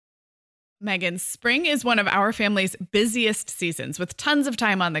Megan, spring is one of our family's busiest seasons with tons of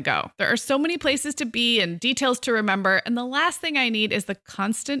time on the go. There are so many places to be and details to remember, and the last thing I need is the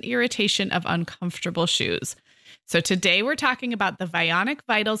constant irritation of uncomfortable shoes. So today we're talking about the Vionic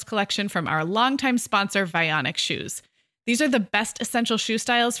Vitals collection from our longtime sponsor, Vionic Shoes. These are the best essential shoe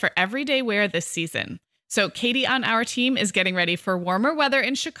styles for everyday wear this season. So Katie on our team is getting ready for warmer weather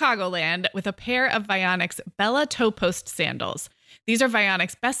in Chicagoland with a pair of Vionic's Bella Toe Post sandals. These are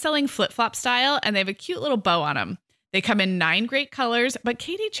Vionic's best-selling flip-flop style, and they have a cute little bow on them. They come in 9 great colors, but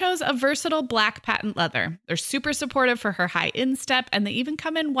Katie chose a versatile black patent leather. They're super supportive for her high instep, and they even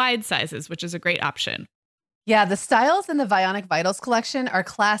come in wide sizes, which is a great option. Yeah, the styles in the Vionic Vitals collection are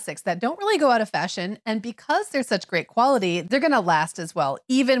classics that don't really go out of fashion. And because they're such great quality, they're going to last as well,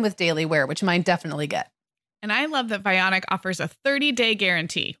 even with daily wear, which mine definitely get. And I love that Vionic offers a 30-day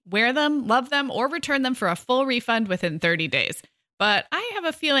guarantee. Wear them, love them, or return them for a full refund within 30 days. But I have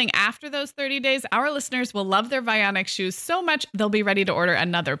a feeling after those 30 days, our listeners will love their Vionic shoes so much they'll be ready to order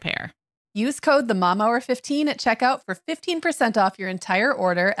another pair. Use code TheMomHour15 at checkout for 15% off your entire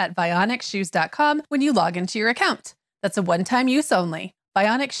order at VionicShoes.com when you log into your account. That's a one-time use only.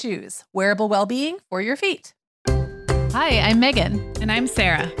 Vionic Shoes, wearable well-being for your feet. Hi, I'm Megan. And I'm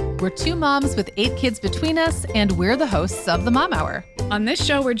Sarah. We're 2 moms with 8 kids between us, and we're the hosts of The Mom Hour. On this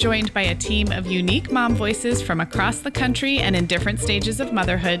show, we're joined by a team of unique mom voices from across the country and in different stages of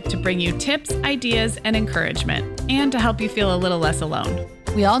motherhood to bring you tips, ideas, and encouragement, and to help you feel a little less alone.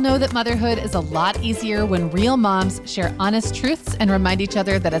 We all know that motherhood is a lot easier when real moms share honest truths and remind each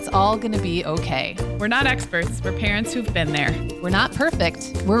other that it's all going to be okay. We're not experts. We're parents who've been there. We're not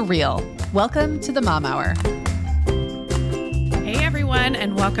perfect. We're real. Welcome to The Mom Hour. Hey, everyone,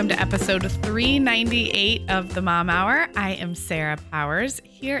 and welcome to episode 398 of The Mom Hour. I am Sarah Powers,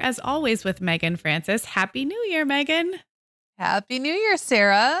 here as always with Megan Francis. Happy New Year, Megan. Happy New Year,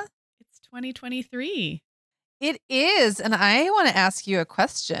 Sarah. It's 2023. It is, and I want to ask you a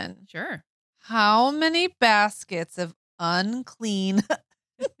question. Sure. How many baskets of unclean,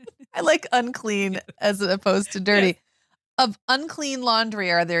 I like unclean as opposed to dirty, of unclean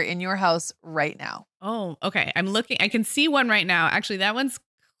laundry are there in your house right now? Oh, okay. I'm looking. I can see one right now. Actually, that one's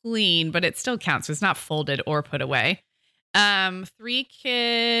clean, but it still counts. It's not folded or put away. 3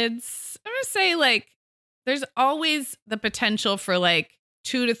 kids. I'm going to say there's always the potential for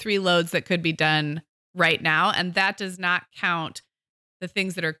 2 to 3 loads that could be done right now. And that does not count the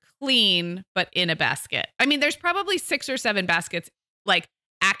things that are clean, but in a basket. I mean, there's probably 6 or 7 baskets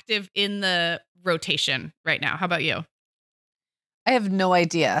active in the rotation right now. How about you? I have no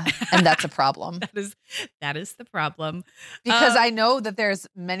idea, and that's a problem. that is the problem. Because I know that there's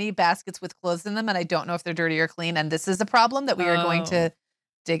many baskets with clothes in them, and I don't know if they're dirty or clean, and this is a problem that we are going to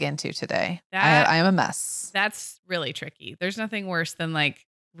dig into today. I am a mess. That's really tricky. There's nothing worse than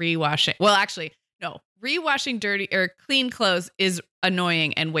rewashing. Well, actually, no. Rewashing dirty or clean clothes is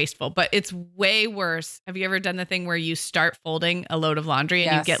annoying and wasteful, but it's way worse. Have you ever done the thing where you start folding a load of laundry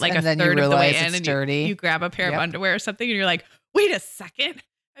and you get a third of the way in and you grab a pair of underwear or something and you're like, wait a second,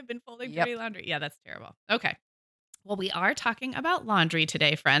 I've been folding dirty laundry. Yeah, that's terrible. Okay. Well, we are talking about laundry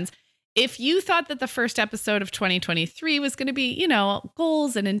today, friends. If you thought that the first episode of 2023 was going to be,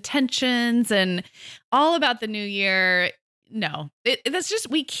 goals and intentions and all about the new year, no, that's just,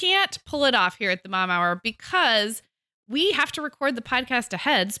 we can't pull it off here at the Mom Hour because we have to record the podcast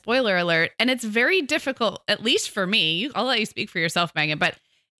ahead, spoiler alert, and it's very difficult, at least for me. I'll let you speak for yourself, Megan, but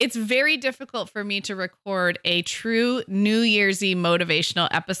it's very difficult for me to record a true New Year's-y motivational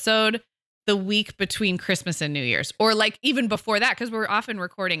episode the week between Christmas and New Year's, or even before that, because we're often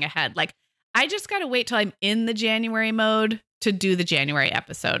recording ahead. I just got to wait till I'm in the January mode to do the January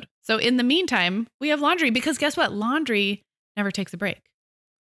episode. So in the meantime, we have laundry because guess what? Laundry never takes a break.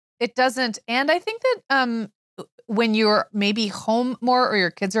 It doesn't. And I think that when you're maybe home more or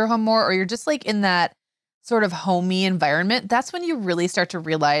your kids are home more or you're just in that sort of homey environment, that's when you really start to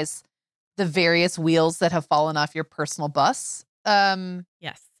realize the various wheels that have fallen off your personal bus.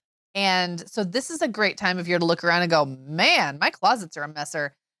 Yes. And so this is a great time of year to look around and go, man, my closets are a mess,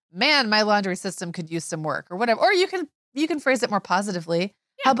 or man, my laundry system could use some work, or whatever. Or you can phrase it more positively.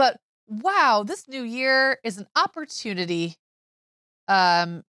 Yeah. How about, wow, this new year is an opportunity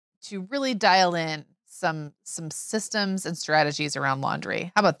to really dial in some systems and strategies around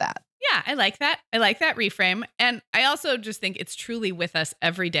laundry. How about that? Yeah, I like that. I like that reframe. And I also just think it's truly with us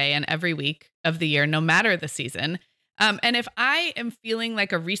every day and every week of the year, no matter the season. And if I am feeling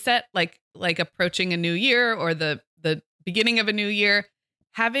like a reset, like approaching a new year or the beginning of a new year,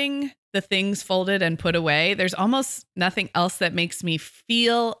 having the things folded and put away, there's almost nothing else that makes me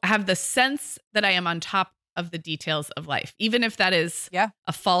have the sense that I am on top of the details of life, even if that is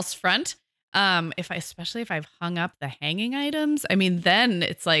a false front. Especially if I've hung up the hanging items, I mean, then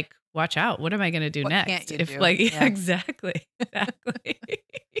it's like, watch out. What am I going to do What next? can't you If do? like, Yeah. exactly.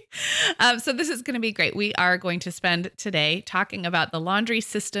 So this is going to be great. We are going to spend today talking about the laundry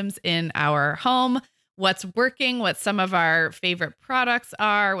systems in our home, what's working, what some of our favorite products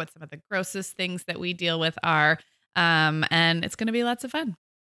are, what some of the grossest things that we deal with are. And it's going to be lots of fun.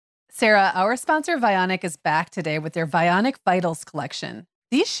 Sarah, our sponsor Vionic is back today with their Vionic Vitals collection.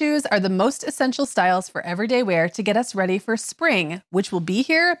 These shoes are the most essential styles for everyday wear to get us ready for spring, which will be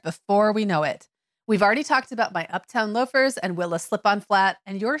here before we know it. We've already talked about my Uptown loafers and Willa slip-on flat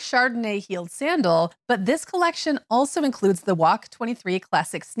and your Chardonnay heeled sandal, but this collection also includes the Walk 23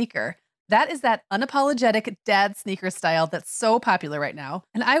 classic sneaker. That is that unapologetic dad sneaker style that's so popular right now.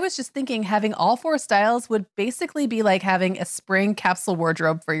 And I was just thinking having all 4 styles would basically be like having a spring capsule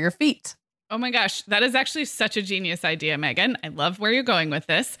wardrobe for your feet. Oh my gosh, that is actually such a genius idea, Megan. I love where you're going with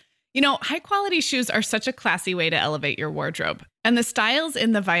this. You know, high quality shoes are such a classy way to elevate your wardrobe. And the styles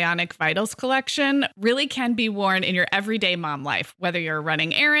in the Vionic Vitals collection really can be worn in your everyday mom life, whether you're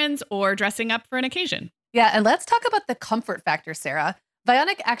running errands or dressing up for an occasion. Yeah, and let's talk about the comfort factor, Sarah.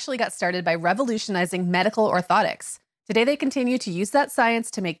 Vionic actually got started by revolutionizing medical orthotics. Today, they continue to use that science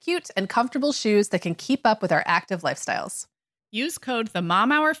to make cute and comfortable shoes that can keep up with our active lifestyles. Use code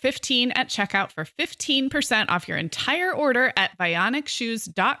TheMomHour15 at checkout for 15% off your entire order at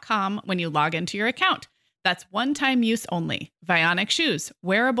VionicShoes.com when you log into your account. That's one-time use only. Vionic Shoes,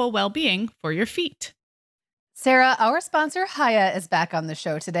 wearable well-being for your feet. Sarah, our sponsor Hiya is back on the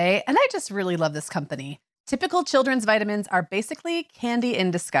show today, and I just really love this company. Typical children's vitamins are basically candy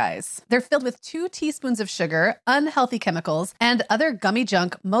in disguise. They're filled with 2 teaspoons of sugar, unhealthy chemicals, and other gummy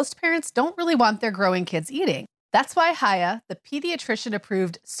junk most parents don't really want their growing kids eating. That's why Hiya, the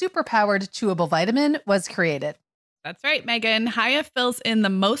pediatrician-approved super-powered chewable vitamin, was created. That's right, Megan. Hiya fills in the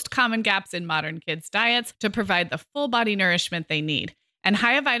most common gaps in modern kids' diets to provide the full body nourishment they need. And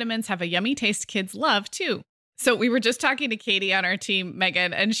Hiya vitamins have a yummy taste kids love, too. So we were just talking to Katie on our team,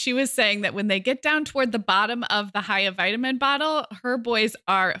 Megan, and she was saying that when they get down toward the bottom of the Hiya vitamin bottle, her boys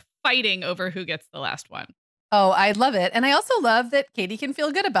are fighting over who gets the last one. Oh, I love it. And I also love that Katie can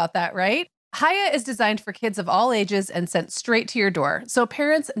feel good about that, right? Hiya is designed for kids of all ages and sent straight to your door, so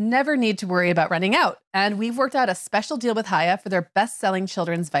parents never need to worry about running out. And we've worked out a special deal with Hiya for their best-selling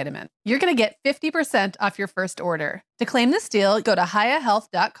children's vitamin. You're going to get 50% off your first order. To claim this deal, go to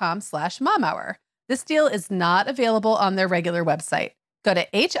hiyahealth.com/momhour. This deal is not available on their regular website. Go to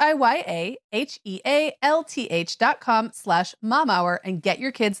hiyahealth.com/momhour and get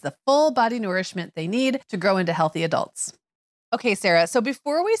your kids the full body nourishment they need to grow into healthy adults. Okay, Sarah. So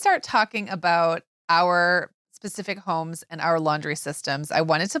before we start talking about our specific homes and our laundry systems, I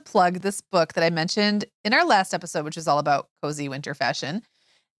wanted to plug this book that I mentioned in our last episode, which is all about cozy winter fashion.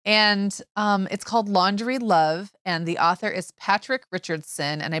 And it's called Laundry Love. And the author is Patrick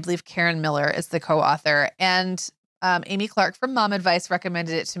Richardson. And I believe Karen Miller is the co-author. And Amy Clark from Mom Advice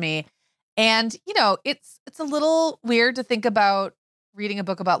recommended it to me. And, you know, it's a little weird to think about reading a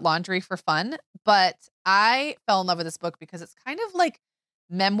book about laundry for fun, but I fell in love with this book because it's kind of like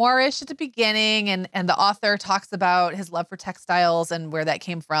memoirish at the beginning, and the author talks about his love for textiles and where that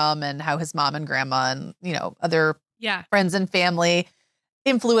came from and how his mom and grandma and, you know, other friends and family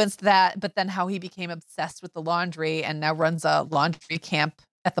influenced that, but then how he became obsessed with the laundry and now runs a laundry camp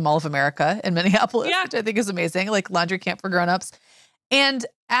at the Mall of America in Minneapolis, which I think is amazing, like laundry camp for grownups. And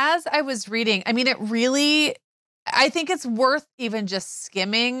as I was reading, I mean, I think it's worth even just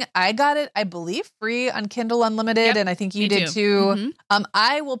skimming. I got it, I believe, free on Kindle Unlimited, and I think you did too. Mm-hmm.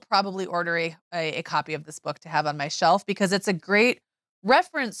 I will probably order a copy of this book to have on my shelf because it's a great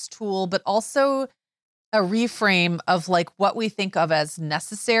reference tool, but also a reframe of like what we think of as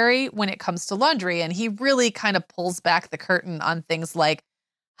necessary when it comes to laundry. And he really kind of pulls back the curtain on things like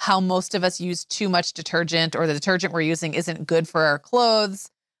how most of us use too much detergent, or the detergent we're using isn't good for our clothes.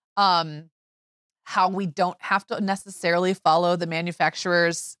 How we don't have to necessarily follow the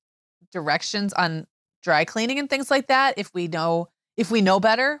manufacturer's directions on dry cleaning and things like that. If we know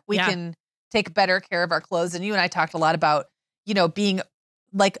better, we can take better care of our clothes. And you and I talked a lot about, you know, being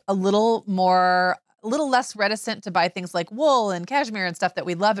like a little less reticent to buy things like wool and cashmere and stuff that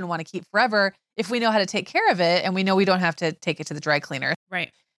we love and want to keep forever if we know how to take care of it and we know we don't have to take it to the dry cleaner.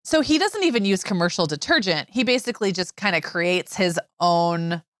 Right. So he doesn't even use commercial detergent. He basically just kind of creates his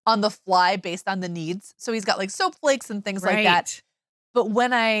own on the fly based on the needs. So he's got like soap flakes and things like that. But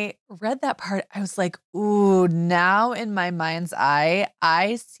when I read that part, I was like, ooh, now in my mind's eye,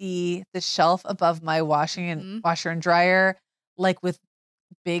 I see the shelf above my washer and dryer, like with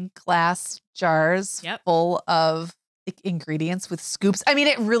big glass jars full of ingredients with scoops. I mean,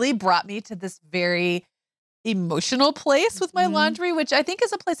 it really brought me to this very emotional place with my Mhm. laundry, which I think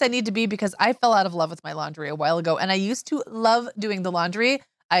is a place I need to be because I fell out of love with my laundry a while ago. And I used to love doing the laundry.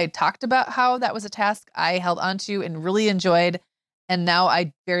 I talked about how that was a task I held onto and really enjoyed. And now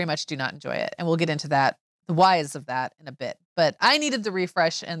I very much do not enjoy it. And we'll get into that, the whys of that in a bit. But I needed the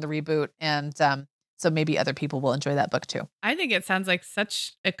refresh and the reboot. And so maybe other people will enjoy that book too. I think it sounds like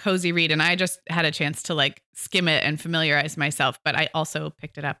such a cozy read. And I just had a chance to like skim it and familiarize myself, but I also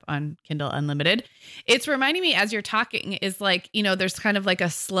picked it up on Kindle Unlimited. It's reminding me as you're talking is like, there's kind of like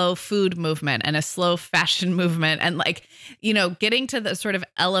a slow food movement and a slow fashion movement and like, getting to the sort of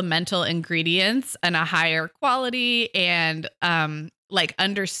elemental ingredients and a higher quality and like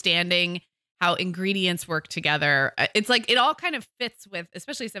understanding how ingredients work together. It's like it all kind of fits with,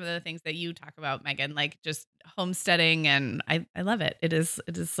 especially some of the things that you talk about, Megan, like just homesteading. And I love it. It is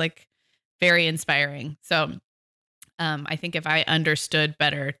like very inspiring. So I think if I understood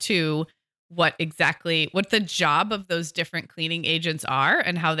better too, what the job of those different cleaning agents are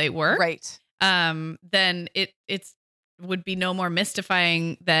and how they work, Right. then it's would be no more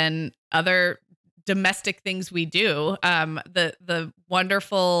mystifying than other domestic things we do. The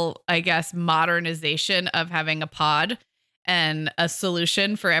wonderful, I guess, modernization of having a pod and a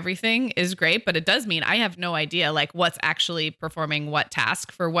solution for everything is great, but it does mean I have no idea like what's actually performing what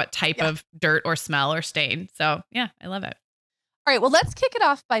task for what type of dirt or smell or stain. So yeah, I love it. All right. Well, let's kick it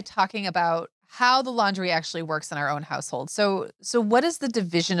off by talking about how the laundry actually works in our own household. So what does the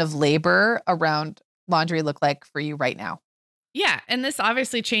division of labor around laundry look like for you right now? Yeah. And this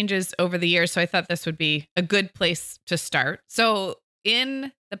obviously changes over the years. So I thought this would be a good place to start. So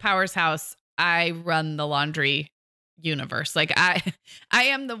in the Powers house, I run the laundry universe. Like I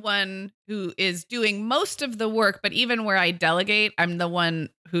am the one who is doing most of the work, but even where I delegate, I'm the one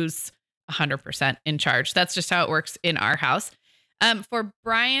who's 100% in charge. That's just how it works in our house. For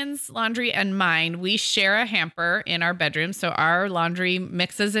Brian's laundry and mine, we share a hamper in our bedroom. So our laundry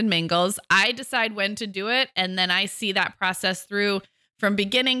mixes and mingles. I decide when to do it. And then I see that process through from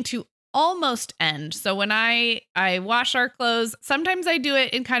beginning to almost end. So when I wash our clothes, sometimes I do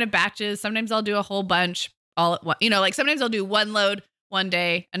it in kind of batches. Sometimes I'll do a whole bunch all at once. Like sometimes I'll do one load one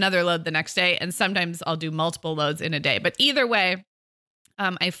day, another load the next day. And sometimes I'll do multiple loads in a day. But either way,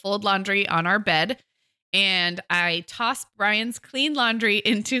 I fold laundry on our bed. And I toss Brian's clean laundry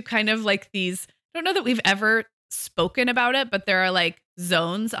into kind of like these, I don't know that we've ever spoken about it, but there are like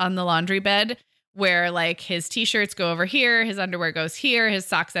zones on the laundry bed where like his t-shirts go over here, his underwear goes here, his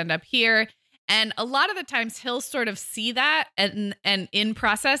socks end up here. And a lot of the times he'll sort of see that and in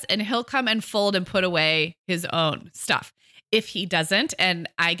process, and he'll come and fold and put away his own stuff. If he doesn't, and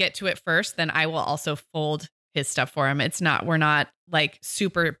I get to it first, then I will also fold his stuff for him. We're not like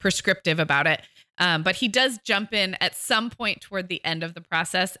super prescriptive about it. But he does jump in at some point toward the end of the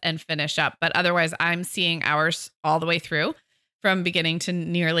process and finish up. But otherwise, I'm seeing ours all the way through from beginning to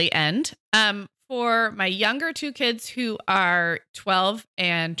nearly end. For my younger two kids who are 12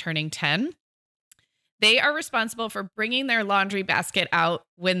 and turning 10, they are responsible for bringing their laundry basket out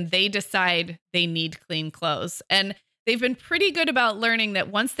when they decide they need clean clothes. And they've been pretty good about learning that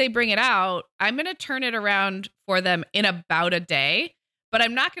once they bring it out, I'm going to turn it around for them in about a day, but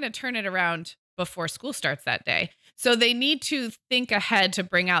I'm not going to turn it around before school starts that day. So they need to think ahead to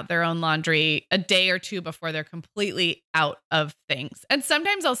bring out their own laundry a day or two before they're completely out of things. And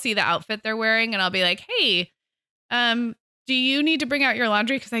sometimes I'll see the outfit they're wearing and I'll be like, hey, do you need to bring out your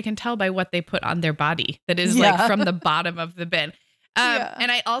laundry? Because I can tell by what they put on their body that is like from the bottom of the bin.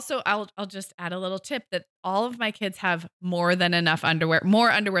 And I also, I'll just add a little tip that all of my kids have more than enough underwear,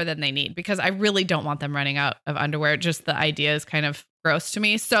 more underwear than they need, because I really don't want them running out of underwear. Just the idea is kind of gross to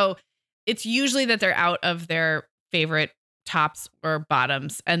me. So it's usually that they're out of their favorite tops or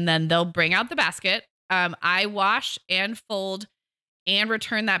bottoms, and then they'll bring out the basket. I wash and fold and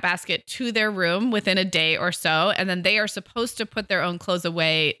return that basket to their room within a day or so. And then they are supposed to put their own clothes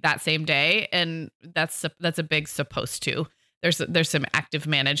away that same day. And that's a big supposed to. There's some active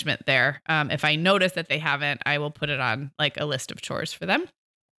management there. If I notice that they haven't, I will put it on like a list of chores for them.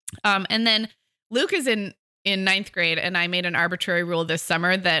 And then Luke is in ninth grade, and I made an arbitrary rule this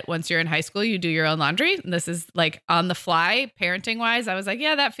summer that once you're in high school, you do your own laundry. And this is like on the fly, parenting wise. I was like,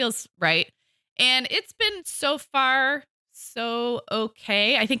 yeah, that feels right. And it's been so far so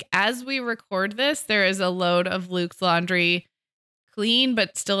okay. I think as we record this, there is a load of Luke's laundry clean,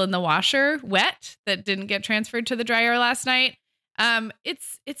 but still in the washer, wet, that didn't get transferred to the dryer last night.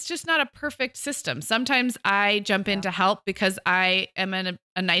 It's just not a perfect system. Sometimes I jump in to help because I am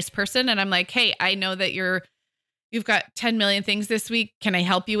a nice person, and I'm like, hey, I know that you're you've got 10 million things this week. Can I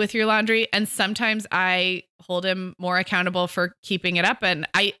help you with your laundry? And sometimes I hold him more accountable for keeping it up. And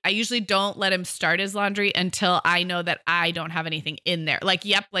I usually don't let him start his laundry until I know that I don't have anything in there. Like,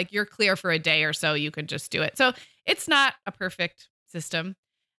 yep, like you're clear for a day or so, you could just do it. So it's not a perfect system.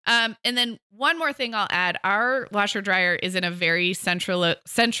 And then one more thing I'll add, our washer dryer is in a very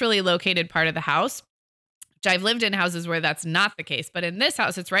centrally located part of the house, which I've lived in houses where that's not the case. But in this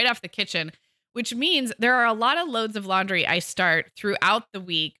house, it's right off the kitchen, which means there are a lot of loads of laundry I start throughout the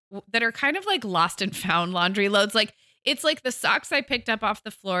week that are kind of like lost and found laundry loads. Like it's like the socks I picked up off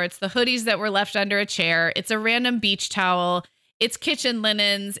the floor. It's the hoodies that were left under a chair. It's a random beach towel. It's kitchen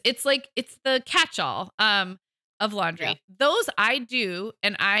linens. It's the catch-all of laundry. Yeah. Those I do,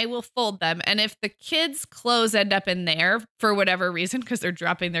 and I will fold them. And if the kids' clothes end up in there for whatever reason, because they're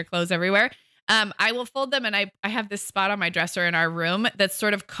dropping their clothes everywhere, I will fold them, and I have this spot on my dresser in our room that's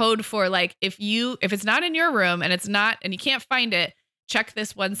sort of code for like, if it's not in your room and you can't find it, check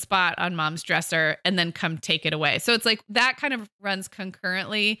this one spot on mom's dresser and then come take it away. So it's like that kind of runs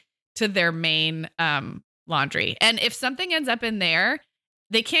concurrently to their main laundry. And if something ends up in there,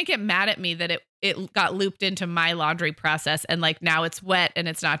 they can't get mad at me that it got looped into my laundry process and like now it's wet and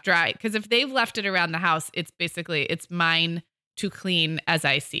it's not dry. Because if they've left it around the house, it's mine to clean as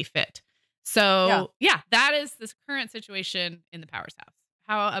I see fit. So yeah, that is this current situation in the Powers house.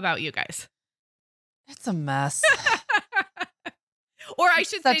 How about you guys? It's a mess. Or I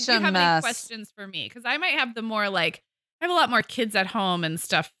should say, do you have any questions for me? Because I might have I have a lot more kids at home and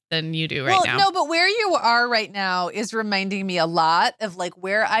stuff than you do right now. No, but where you are right now is reminding me a lot of like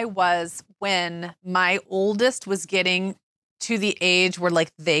where I was when my oldest was getting to the age where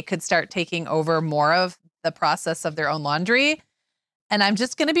like they could start taking over more of the process of their own laundry. And I'm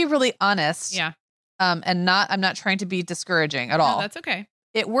just going to be really honest. Yeah. I'm not trying to be discouraging at all. No, that's okay.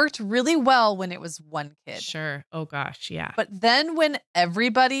 It worked really well when it was one kid. Sure. Oh gosh. Yeah. But then when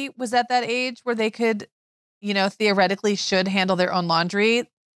everybody was at that age where they could, theoretically should handle their own laundry,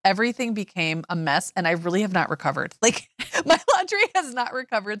 everything became a mess. And I really have not recovered. Like my laundry has not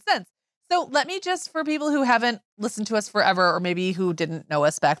recovered since. So let me just, for people who haven't listened to us forever, or maybe who didn't know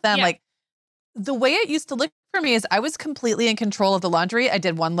us back then, like the way it used to look for me is I was completely in control of the laundry. I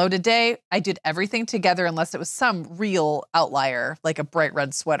did one load a day. I did everything together unless it was some real outlier, like a bright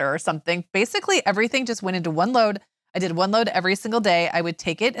red sweater or something. Basically, everything just went into one load. I did one load every single day. I would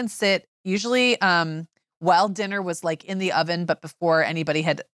take it and sit, usually while dinner was like in the oven, but before anybody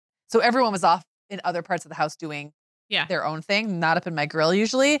so everyone was off in other parts of the house doing their own thing, not up in my grill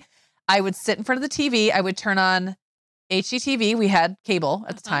usually. I would sit in front of the TV. I would turn on HGTV. We had cable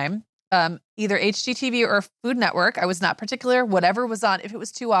at the time. Either HGTV or Food Network. I was not particular. Whatever was on. If it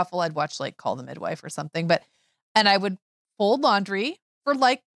was too awful, I'd watch like Call the Midwife or something. And I would fold laundry for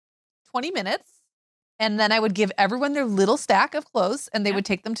like 20 minutes. And then I would give everyone their little stack of clothes and they would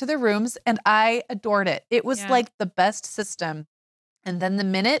take them to their rooms. And I adored it. It was like the best system. And then the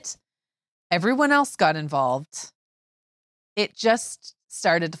minute everyone else got involved, it just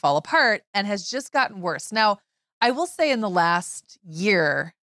started to fall apart and has just gotten worse. Now, I will say in the last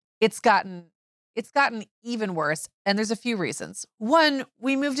year, it's gotten even worse. And there's a few reasons. One,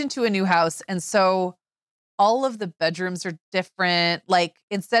 we moved into a new house. And so all of the bedrooms are different. Like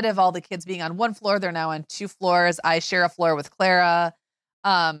instead of all the kids being on one floor, they're now on two floors. I share a floor with Clara,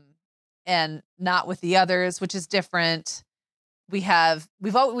 and not with the others, which is different. We have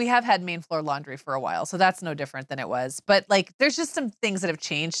had main floor laundry for a while. So that's no different than it was. But like, there's just some things that have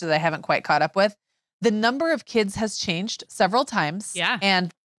changed that I haven't quite caught up with. The number of kids has changed several times. Yeah.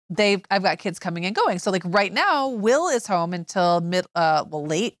 And I've got kids coming and going. So like right now, Will is home until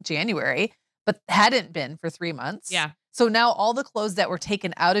late January, but hadn't been for 3 months. Yeah. So now all the clothes that were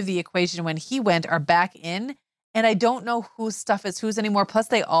taken out of the equation when he went are back in. And I don't know whose stuff is whose anymore. Plus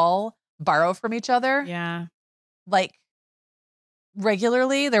they all borrow from each other. Yeah. Like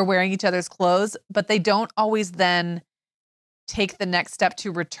regularly they're wearing each other's clothes, but they don't always then take the next step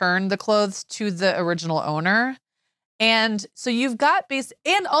to return the clothes to the original owner. And so you've got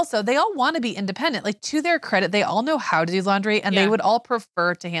and also they all want to be independent. Like to their credit, they all know how to do laundry and they would all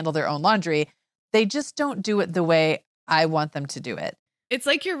prefer to handle their own laundry. They just don't do it the way I want them to do it. It's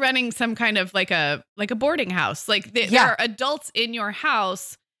like you're running some kind of like a boarding house. Like there are adults in your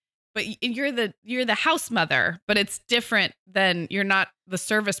house, but you're the house mother, but it's different than you're not the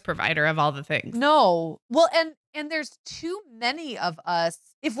service provider of all the things. No. Well, and there's too many of us.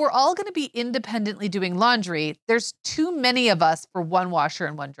 If we're all going to be independently doing laundry, there's too many of us for one washer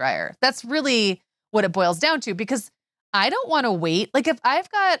and one dryer. That's really what it boils down to, because I don't want to wait. Like if I've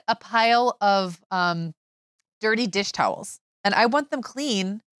got a pile of dirty dish towels and I want them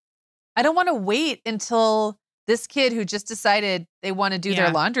clean, I don't want to wait until this kid who just decided they want to do their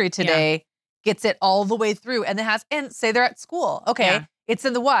Yeah. laundry today gets it all the way through and say they're at school. Okay. Yeah. It's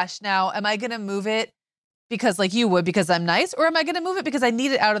in the wash. Now, am I going to move it because like you would, because I'm nice, or am I going to move it because I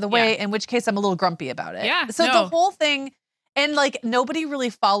need it out of the way, in which case I'm a little grumpy about it. Yeah, So no. the whole thing, and like nobody really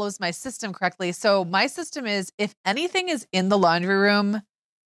follows my system correctly. So my system is if anything is in the laundry room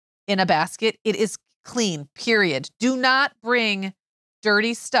in a basket, it is clean, period. Do not bring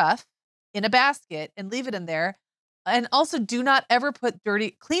dirty stuff in a basket and leave it in there. And also do not ever put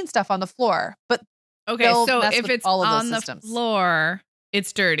clean stuff on the floor. But Okay, they'll so mess if with it's all of those on the systems. floor,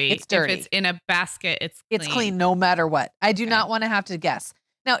 it's dirty. It's dirty. If it's in a basket, it's clean. It's clean no matter what. I do Okay. not want to have to guess.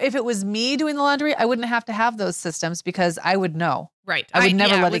 Now, if it was me doing the laundry, I wouldn't have to have those systems because I would know. Right. I would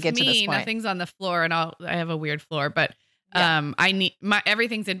never let it with get to this point. Nothing's on the floor, and I have a weird floor, but Yeah. I need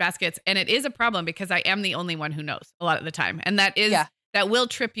everything's in baskets, and it is a problem because I am the only one who knows a lot of the time, and that is Yeah. that will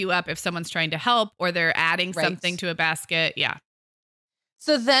trip you up if someone's trying to help or they're adding Right. something to a basket. Yeah.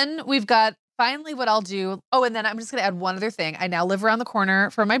 So then we've got finally what I'll do. Oh, and then I'm just going to add one other thing. I now live around the corner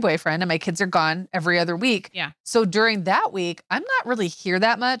from my boyfriend and my kids are gone every other week. Yeah. So during that week, I'm not really here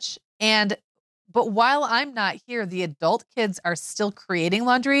that much. But while I'm not here, the adult kids are still creating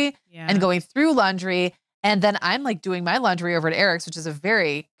laundry Yeah. and going through laundry. And then I'm like doing my laundry over at Eric's, which is a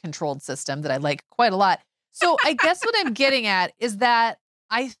very controlled system that I like quite a lot. So I guess what I'm getting at is that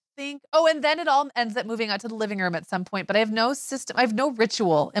I think, and then it all ends up moving out to the living room at some point, but I have no system, I have no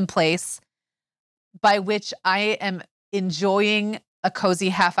ritual in place by which I am enjoying a cozy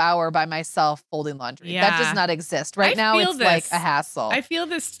half hour by myself folding laundry. That does Yeah. not exist. Right I now feel it's like this. a hassle. I feel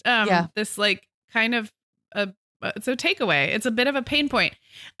this Yeah. this like kind of it's a takeaway. It's a bit of a pain point.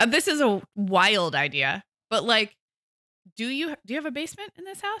 This is a wild idea, but like do you have a basement in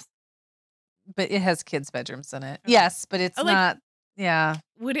this house? But it has kids' bedrooms in it. Okay. Yes, but it's Oh, like- not. Yeah.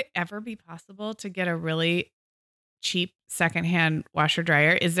 Would it ever be possible to get a really cheap secondhand washer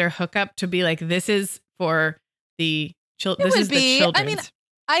dryer? Is there a hookup to be like, this is for the children? This would is the be. I mean, children's.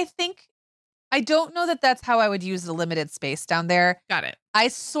 I think, I don't know that that's how I would use the limited space down there. Got it. I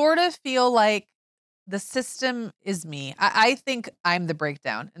sort of feel like the system is me. I think I'm the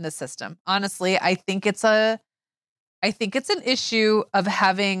breakdown in the system. Honestly, I think it's an issue of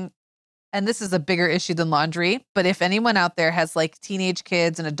having, and this is a bigger issue than laundry, but if anyone out there has like teenage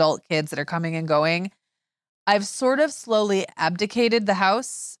kids and adult kids that are coming and going, I've sort of slowly abdicated the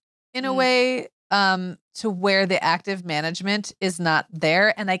house in a Mm. way to where the active management is not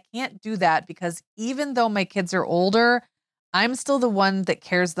there. And I can't do that because even though my kids are older, I'm still the one that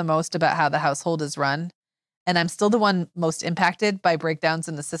cares the most about how the household is run. And I'm still the one most impacted by breakdowns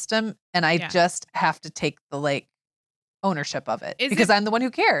in the system. And I Yeah. just have to take the like ownership of it Is because it- I'm the one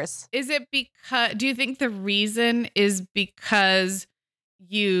who cares. Is it because, do you think the reason is because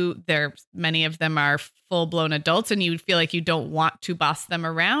many of them are full blown adults and you feel like you don't want to boss them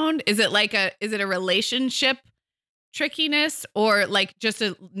around? Is it a relationship trickiness or like just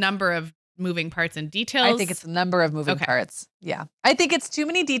a number of moving parts and details? I think it's a number of moving Okay. parts. Yeah. I think it's too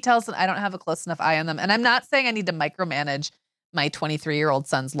many details and I don't have a close enough eye on them. And I'm not saying I need to micromanage my 23-year-old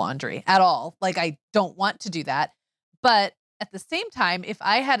son's laundry at all. Like I don't want to do that. But at the same time, if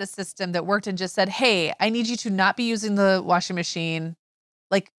I had a system that worked and just said, hey, I need you to not be using the washing machine.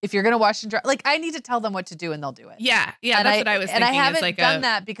 Like if you're going to wash and dry, like I need to tell them what to do and they'll do it. Yeah. Yeah. And That's what I was thinking. And I haven't is like done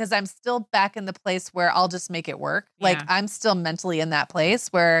that because I'm still back in the place where I'll just make it work. Like Yeah. I'm still mentally in that place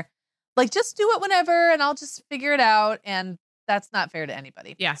where like just do it whenever and I'll just figure it out. And that's not fair to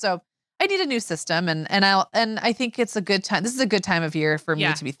anybody. Yeah. So I need a new system and I think it's a good time. This is a good time of year for me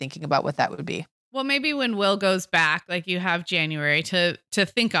Yeah. to be thinking about what that would be. Well, maybe when Will goes back, like you have January to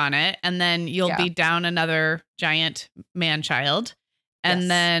think on it, and then you'll Yeah. be down another giant man child, and Yes.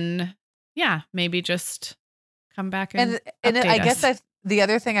 then maybe just come back and And I update guess us. the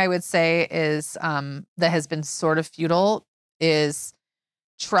other thing I would say is that has been sort of futile is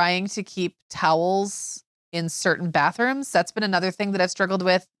trying to keep towels in certain bathrooms. That's been another thing that I've struggled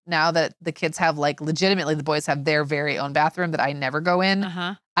with now that the kids have like legitimately the boys have their very own bathroom that I never go in.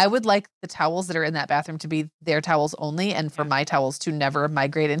 Uh-huh. I would like the towels that are in that bathroom to be their towels only and for Yeah. my towels to never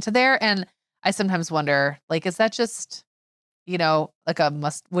migrate into there. And I sometimes wonder, like, is that just, like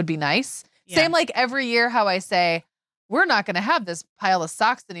would be nice? Yeah. Same like every year how I say, we're not going to have this pile of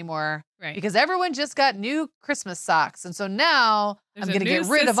socks anymore Right. because everyone just got new Christmas socks. And so now There's I'm a going to new get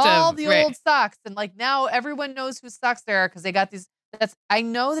rid of all system. the Right. old socks. And like now everyone knows whose socks they are because they got these. I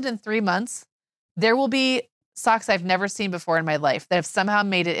know that in 3 months, there will be socks I've never seen before in my life that have somehow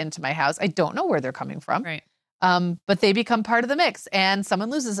made it into my house. I don't know where they're coming from. Right. But they become part of the mix and someone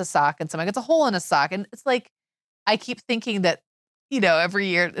loses a sock and someone gets a hole in a sock. And it's like, I keep thinking that, every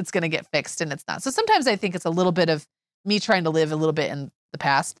year it's going to get fixed and it's not. So sometimes I think it's a little bit of me trying to live a little bit in the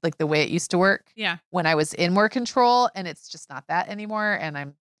past, like the way it used to work. Yeah. When I was in more control, and it's just not that anymore. And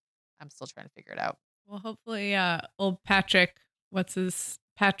I'm still trying to figure it out. Well, hopefully, old Patrick,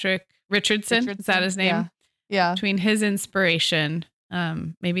 Patrick Richardson? Is that his name? Yeah. Between his inspiration,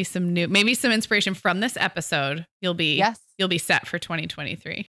 maybe some inspiration from this episode, you'll be set for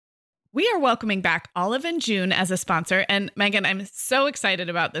 2023. We are welcoming back Olive & June as a sponsor. And Megan, I'm so excited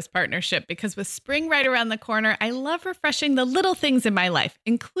about this partnership because with spring right around the corner, I love refreshing the little things in my life,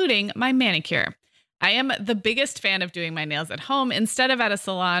 including my manicure. I am the biggest fan of doing my nails at home instead of at a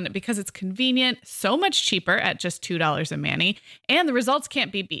salon because it's convenient, so much cheaper at just $2 a mani, and the results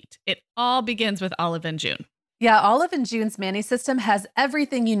can't be beat. It all begins with Olive & June. Yeah, Olive & June's Mani System has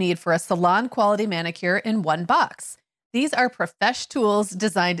everything you need for a salon-quality manicure in one box. These are profesh tools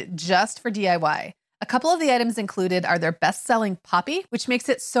designed just for DIY. A couple of the items included are their best-selling Poppy, which makes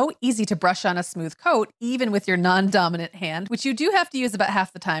it so easy to brush on a smooth coat, even with your non-dominant hand, which you do have to use about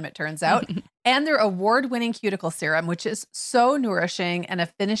half the time, it turns out, and their award-winning cuticle serum, which is so nourishing and a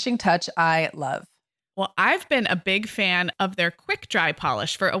finishing touch I love. Well, I've been a big fan of their quick dry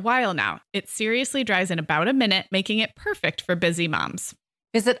polish for a while now. It seriously dries in about a minute, making it perfect for busy moms.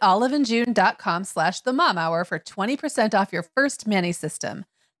 Visit oliveandjune.com/themomhour for 20% off your first Mani System.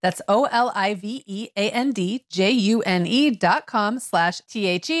 That's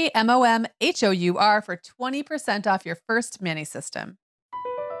oliveandjune.com/THEMOMHOUR for 20% off your first Mani System.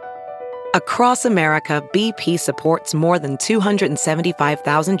 Across America, BP supports more than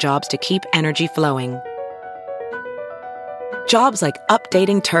 275,000 jobs to keep energy flowing. Jobs like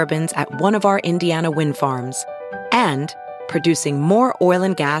updating turbines at one of our Indiana wind farms and producing more oil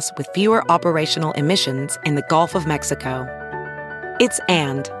and gas with fewer operational emissions in the Gulf of Mexico. It's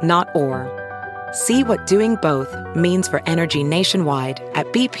and, not or. See what doing both means for energy nationwide at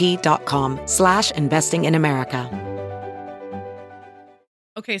bp.com/investing in America.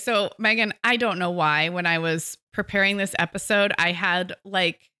 Okay, so Megan, I don't know why when I was preparing this episode, I had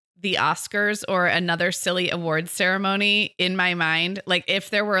like the Oscars or another silly awards ceremony in my mind. Like if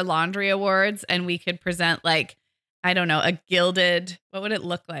there were laundry awards and we could present like, I don't know, a gilded, what would it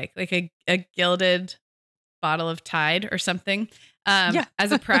look like? Like a gilded bottle of Tide or something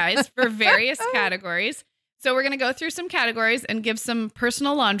as a prize for various categories. So we're going to go through some categories and give some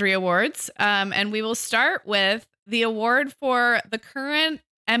personal laundry awards. And we will start with the award for the current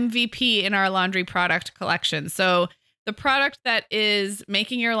MVP in our laundry product collection. So the product that is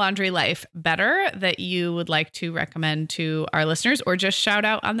making your laundry life better that you would like to recommend to our listeners or just shout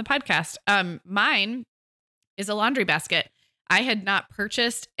out on the podcast. Mine is a laundry basket. I had not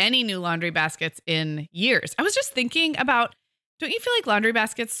purchased any new laundry baskets in years. I was just thinking about, don't you feel like laundry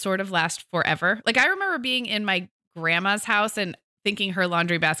baskets sort of last forever? Like I remember being in my grandma's house and thinking her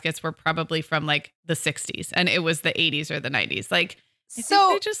laundry baskets were probably from like the 60s and it was the 80s or the 90s. Like, I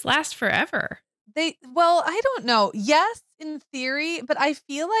think they just last forever. I don't know. Yes, in theory, but I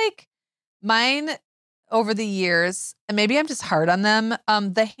feel like mine over the years, and maybe I'm just hard on them,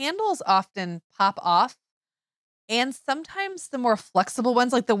 the handles often pop off. And sometimes the more flexible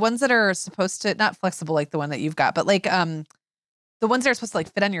ones, like the ones that are supposed to, not flexible like the one that you've got, but like the ones that are supposed to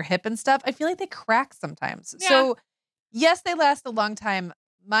like fit on your hip and stuff, I feel like they crack sometimes. Yeah. So yes, they last a long time.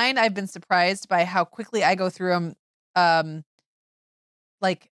 Mine, I've been surprised by how quickly I go through them,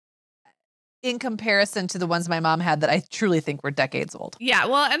 like in comparison to the ones my mom had that I truly think were decades old. Yeah,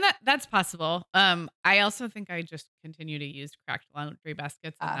 well, and that's possible. I also think I just continue to use cracked laundry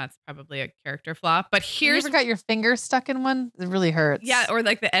baskets, and that's probably a character flaw. But you ever got your finger stuck in one? It really hurts. Yeah, or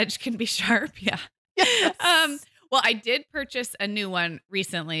like the edge can be sharp. Yeah. Yes. Well, I did purchase a new one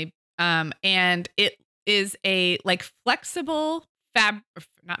recently, and it is a like flexible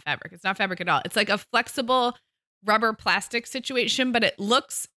not fabric. It's not fabric at all. It's like a flexible rubber plastic situation, but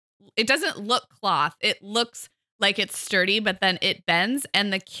it doesn't look cloth. It looks like it's sturdy, but then it bends.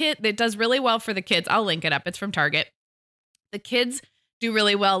 And it does really well for the kids. I'll link it up. It's from Target. The kids do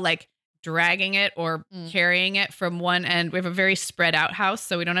really well, like dragging it or carrying it from one end. We have a very spread out house,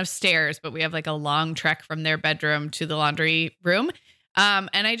 so we don't have stairs, but we have like a long trek from their bedroom to the laundry room.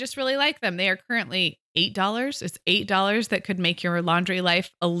 And I just really like them. They are currently $8. It's $8 that could make your laundry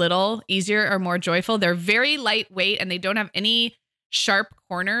life a little easier or more joyful. They're very lightweight and they don't have any sharp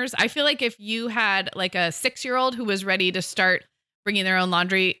corners. I feel like if you had like a 6-year-old who was ready to start bringing their own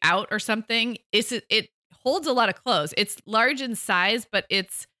laundry out or something, it holds a lot of clothes. It's large in size, but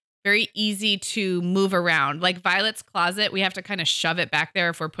it's very easy to move around. Like Violet's closet, we have to kind of shove it back there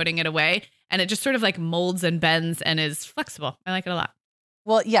if we're putting it away. And it just sort of like molds and bends and is flexible. I like it a lot.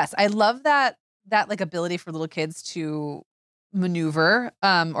 Well, yes, I love that like ability for little kids to maneuver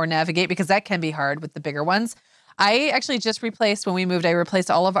or navigate because that can be hard with the bigger ones. I actually just replaced, when we moved, I replaced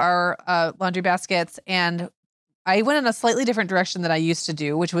all of our laundry baskets, and I went in a slightly different direction than I used to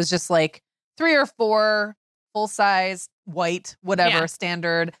do, which was just like 3 or 4 full size, white, whatever,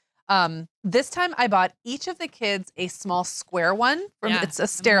 standard. This time I bought each of the kids a small square one. It's a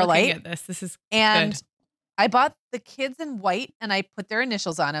Sterilite. This is and good. I bought the kids in white and I put their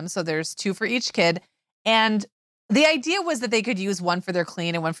initials on them. So there's 2 for each kid. And the idea was that they could use one for their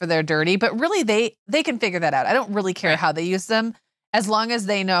clean and one for their dirty, but really they can figure that out. I don't really care how they use them as long as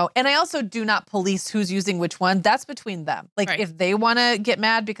they know. And I also do not police who's using which one. That's between them. Like if they want to get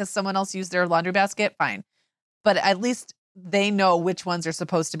mad because someone else used their laundry basket, fine. But at least they know which ones are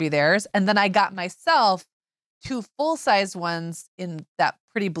supposed to be theirs. And then I got myself 2 full-size ones in that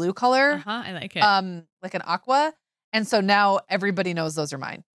pretty blue color. I like it. Like an aqua. And so now everybody knows those are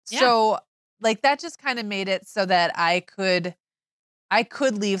mine. Yeah. So like that just kind of made it so that I could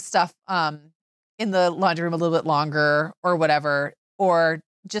leave stuff in the laundry room a little bit longer or whatever, or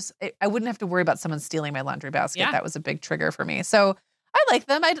just I wouldn't have to worry about someone stealing my laundry basket. Yeah. That was a big trigger for me. So I like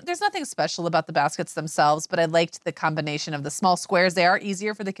them. There's nothing special about the baskets themselves, but I liked the combination of the small squares. They are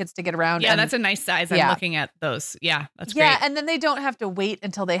easier for the kids to get around. Yeah, that's a nice size. I'm looking at those. Yeah, that's great. Yeah, and then they don't have to wait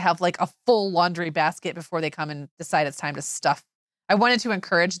until they have like a full laundry basket before they come and decide it's time to stuff. I wanted to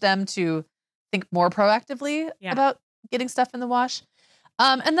encourage them to think more proactively about getting stuff in the wash.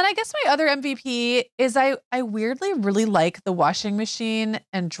 And then I guess my other MVP is I weirdly really like the washing machine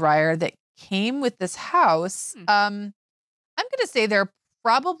and dryer that came with this house. I'm going to say they're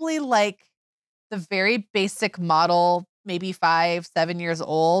probably like the very basic model, maybe 5-7 years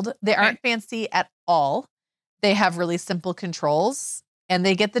old. They aren't fancy at all. They have really simple controls and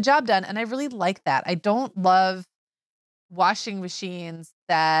they get the job done. And I really like that. I don't love washing machines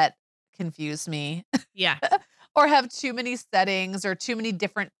that confuse me. Yeah. Or have too many settings or too many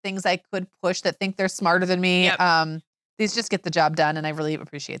different things I could push that think they're smarter than me. Yep. These just get the job done. And I really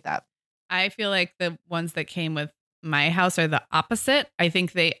appreciate that. I feel like the ones that came with my house are the opposite. I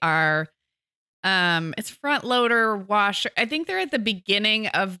think they are, it's front loader washer. I think they're at the beginning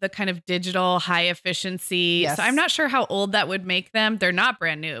of the kind of digital high efficiency. Yes. So I'm not sure how old that would make them. They're not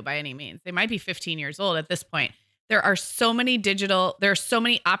brand new by any means. They might be 15 years old at this point. There are so many there are so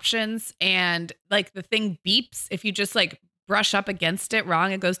many options, and like the thing beeps if you just like brush up against it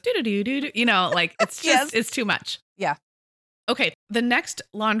wrong. It goes doo-doo-doo-doo-doo. You know, like it's just, it's too much. Yeah. Okay, the next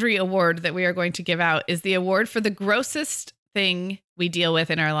laundry award that we are going to give out is the award for the grossest thing we deal with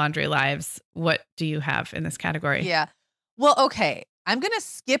in our laundry lives. What do you have in this category? Yeah. Well, okay. I'm going to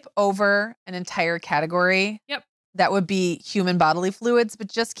skip over an entire category. Yep. That would be human bodily fluids, but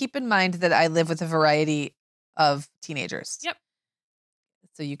just keep in mind that I live with a variety of teenagers. Yep.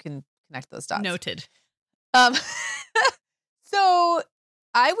 So you can connect those dots. Noted. So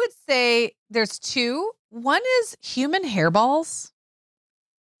I would say there's 2. One is human hairballs.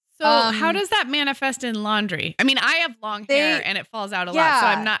 So how does that manifest in laundry? I mean, I have long hair and it falls out a lot.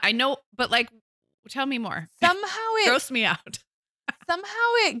 So I know, but like, tell me more. Somehow it gross me out. Somehow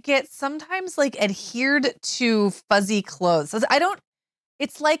it gets sometimes like adhered to fuzzy clothes.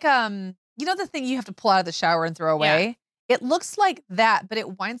 It's like, you know, the thing you have to pull out of the shower and throw away. Yeah. It looks like that, but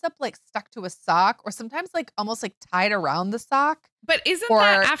it winds up like stuck to a sock or sometimes like almost like tied around the sock. But isn't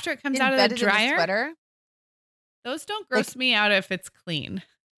that after it comes out of the dryer? In the sweater? Those don't gross me out if it's clean.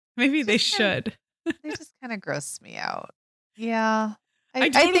 Maybe they should. They just kind of gross me out. Yeah. I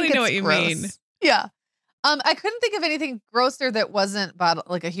totally think know what you mean. Yeah. I couldn't think of anything grosser that wasn't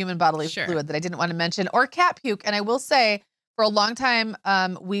like a human bodily fluid that I didn't want to mention, or cat puke. And I will say for a long time,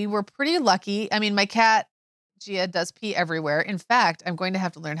 we were pretty lucky. I mean, my cat, Gia, does pee everywhere. In fact, I'm going to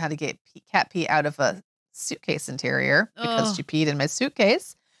have to learn how to get cat pee out of a suitcase interior because she peed in my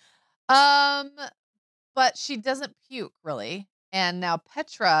suitcase. But she doesn't puke really. And now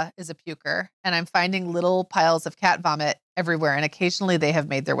Petra is a puker, and I'm finding little piles of cat vomit everywhere. And occasionally they have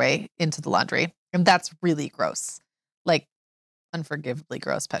made their way into the laundry. And that's really gross. Like unforgivably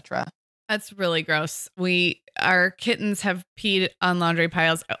gross, Petra. That's really gross. Our kittens have peed on laundry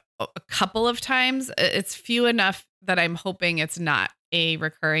piles a couple of times. It's few enough that I'm hoping it's not a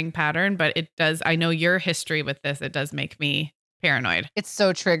recurring pattern, but it does. I know your history with this. It does make me paranoid. It's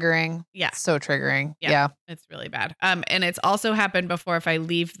so triggering. Yeah. So triggering. Yeah. It's really bad. And it's also happened before if I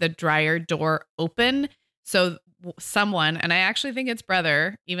leave the dryer door open. So someone, and I actually think it's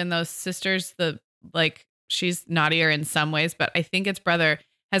brother, even though sister's she's naughtier in some ways, but I think it's brother,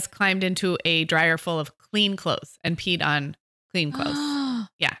 has climbed into a dryer full of clean clothes and peed on clean clothes.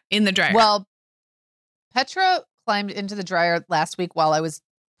 Yeah. In the dryer. Well, Petra climbed into the dryer last week while I was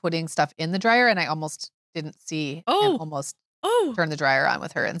putting stuff in the dryer, and I almost didn't see and almost Oh, turn the dryer on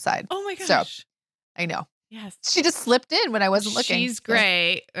with her inside. oh my So gosh. I know. Yes. She just slipped in when I wasn't looking. She's So-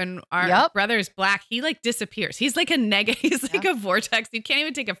 gray and our Yep. brother's black. He like disappears. He's like a negative. He's like a vortex. You can't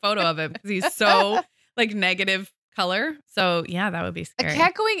even take a photo of him because he's so like negative color. So yeah, that would be A scary.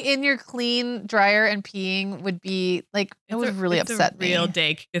 cat going in your clean dryer and peeing would be like, it would really upset me.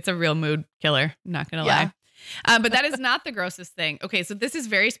 It's a real mood killer. I'm not going to Yeah. lie. But that is not the grossest thing. Okay. So this is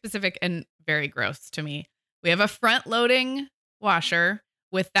very specific and very gross to me. We have a front loading washer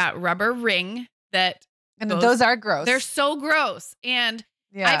with that rubber ring that And goes- those are gross. they're so gross. And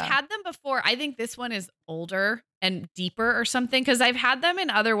yeah. I've had them before. I think this one is older and deeper or something because I've had them in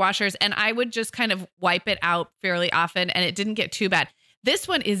other washers and I would just kind of wipe it out fairly often and it didn't get too bad. This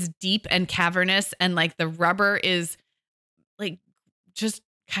one is deep and cavernous and like the rubber is like just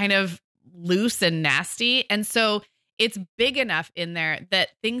kind of loose and nasty. And so it's big enough in there that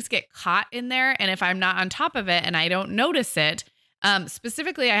things get caught in there. And if I'm not on top of it and I don't notice it,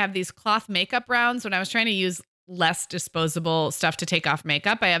 specifically, I have these cloth makeup rounds. When I was trying to use less disposable stuff to take off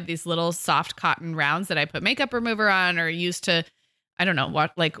makeup, I have these little soft cotton rounds that I put makeup remover on or use to, I don't know,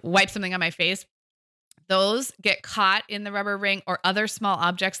 what, like wipe something on my face. Those get caught in the rubber ring or other small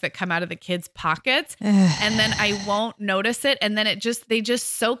objects that come out of the kids' pockets. And then I won't notice it. And then they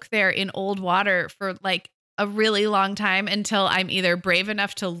just soak there in old water for like a really long time until I'm either brave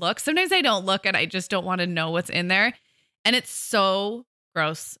enough to look. Sometimes I don't look and I just don't want to know what's in there. And it's so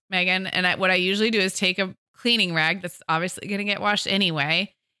gross, Megan. And what I usually do is take a cleaning rag that's obviously going to get washed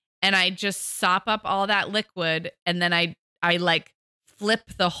anyway. And I just sop up all that liquid. And then I like flip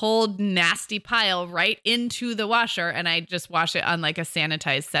the whole nasty pile right into the washer. And I just wash it on like a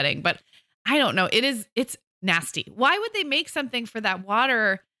sanitized setting. But I don't know. It's nasty. Why would they make something for that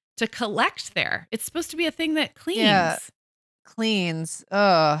water to collect there? It's supposed to be a thing that cleans. Yeah. Cleans.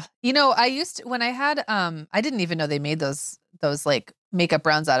 I used to, when I had I didn't even know they made those like makeup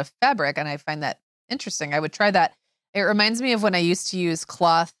rounds out of fabric, and I find that interesting. I would try that. It reminds me of when I used to use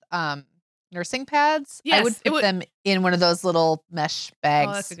cloth nursing pads. Yes, I would put them in one of those little mesh bags.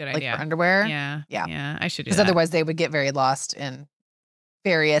 Oh, that's a good like idea. For underwear. Yeah. I should do Because that. otherwise they would get very lost in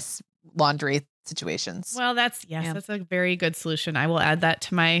various laundry situations. Well, that's a very good solution. I will add that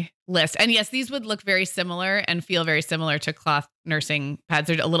to my list. And yes, these would look very similar and feel very similar to cloth nursing pads.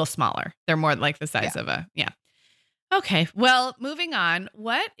 They're a little smaller. They're more like the size of a. Okay. Well, moving on.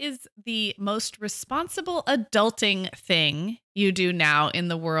 What is the most responsible adulting thing you do now in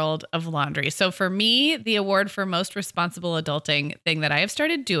the world of laundry? So for me, the award for most responsible adulting thing that I have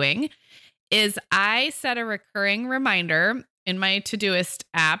started doing is I set a recurring reminder in my Todoist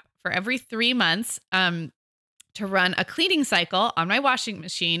app for every 3 months to run a cleaning cycle on my washing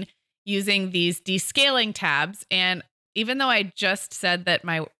machine using these descaling tabs. And even though I just said that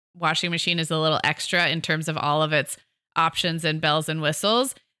my washing machine is a little extra in terms of all of its options and bells and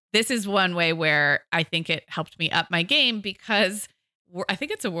whistles, this is one way where I think it helped me up my game because I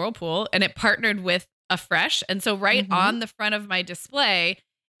think it's a Whirlpool and it partnered with Afresh. And so on the front of my display,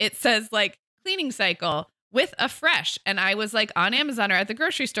 it says like cleaning cycle with Afresh. And I was like on Amazon or at the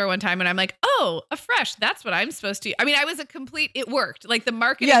grocery store one time and I'm like, oh, Afresh, that's what I'm supposed to. I mean, I was it worked. Like the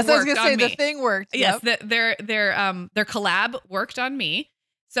marketing worked on me. Yes, I was going to say the thing worked. Yes, their collab worked on me.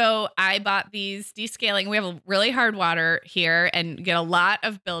 So I bought these descaling. We have a really hard water here and get a lot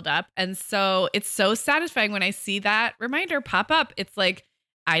of buildup. And so it's so satisfying when I see that reminder pop up. It's like,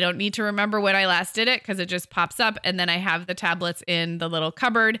 I don't need to remember when I last did it because it just pops up. And then I have the tablets in the little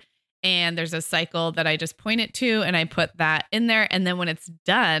cupboard and there's a cycle that I just point it to and I put that in there. And then when it's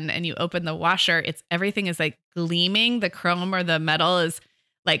done and you open the washer, everything is like gleaming. The chrome or the metal is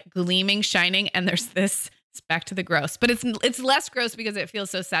like gleaming, shining. And there's this. It's back to the gross, but it's less gross because it feels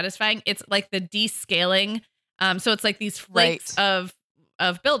so satisfying. It's like the descaling. So it's like these flakes of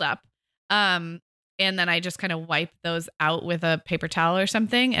buildup. And then I just kind of wipe those out with a paper towel or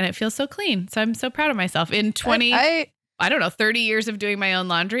something and it feels so clean. So I'm so proud of myself. In 30 years of doing my own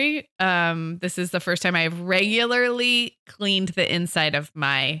laundry, this is the first time I've regularly cleaned the inside of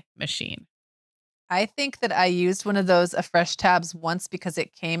my machine. I think that I used one of those Afresh tabs once because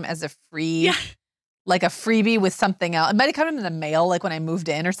it came as a free like a freebie with something else. It might have come in the mail, like when I moved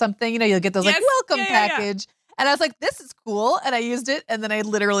in or something. You'll get those like welcome package. And I was like, this is cool. And I used it. And then I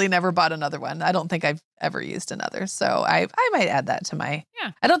literally never bought another one. I don't think I've ever used another. So I might add that to my,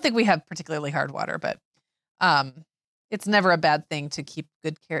 I don't think we have particularly hard water, but it's never a bad thing to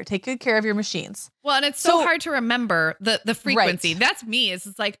take good care of your machines. Well, and it's so hard to remember the frequency. Right. That's me.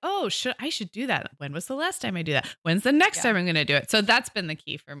 It's like, oh, I should do that. When was the last time I do that? When's the next time I'm going to do it? So that's been the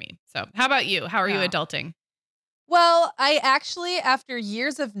key for me. So how about you? How are you adulting? Well, I actually, after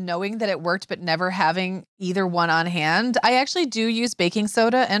years of knowing that it worked, but never having either one on hand, I actually do use baking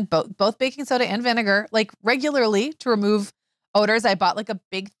soda and both baking soda and vinegar, like regularly to remove odors. I bought like a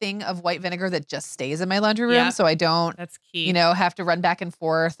big thing of white vinegar that just stays in my laundry room. Yep. So I don't, That's key. have to run back and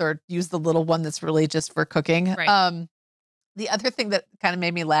forth or use the little one that's really just for cooking. Right. The other thing that kind of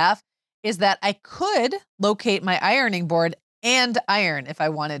made me laugh is that I could locate my ironing board and iron if I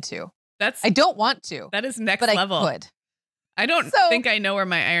wanted to. I don't want to. That is next but level. I could. I don't think I know where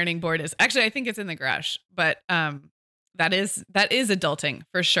my ironing board is. Actually, I think it's in the garage, but that is adulting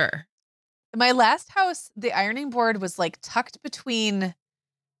for sure. My last house, the ironing board was like tucked between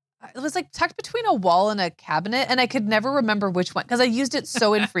a wall and a cabinet, and I could never remember which one because I used it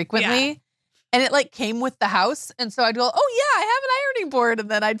so infrequently. Yeah. And it like came with the house. And so I'd go, oh yeah, I have an ironing board. And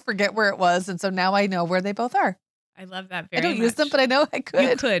then I'd forget where it was. And so now I know where they both are. I love that I very don't much. use them, but I know I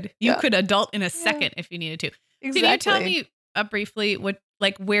could. You could adult in a second if you needed to. Exactly. Can you tell me briefly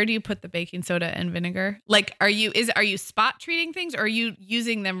where do you put the baking soda and vinegar? Like, are you spot treating things, or are you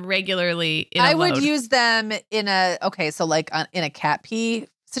using them regularly in a load? would use them in in a cat pee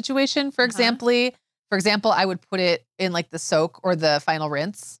situation, for example, I would put it in like the soak or the final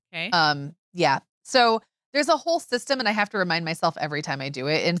rinse. Okay. Yeah. So there's a whole system, and I have to remind myself every time I do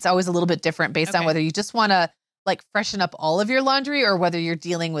it. And it's always a little bit different based on whether you just want to like freshen up all of your laundry or whether you're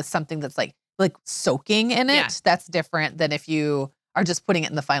dealing with something that's like soaking in it. Yeah. That's different than if you are just putting it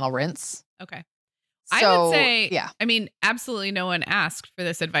in the final rinse. Okay. So, I would say, yeah. I mean, absolutely no one asked for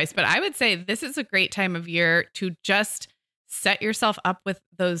this advice, but I would say this is a great time of year to just set yourself up with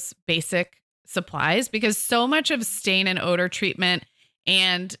those basic supplies, because so much of stain and odor treatment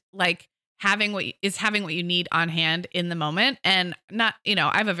and like having what you need on hand in the moment. And not,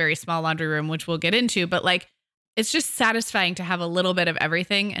 I have a very small laundry room, which we'll get into, but like, it's just satisfying to have a little bit of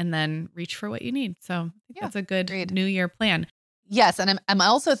everything and then reach for what you need. So I think that's a good New Year plan. Yes. And I'm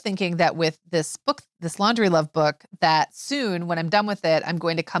also thinking that with this book, this Laundry Love book, that soon when I'm done with it, I'm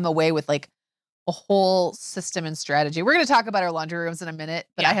going to come away with like a whole system and strategy. We're going to talk about our laundry rooms in a minute,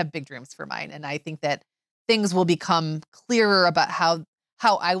 but I have big dreams for mine. And I think that things will become clearer about how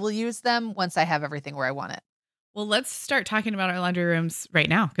I will use them once I have everything where I want it. Well, let's start talking about our laundry rooms right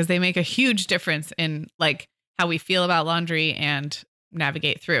now, because they make a huge difference in like how we feel about laundry and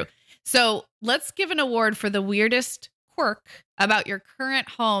navigate through. So let's give an award for the weirdest quirk about your current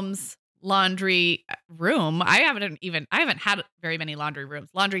home's laundry room. I haven't had very many laundry rooms,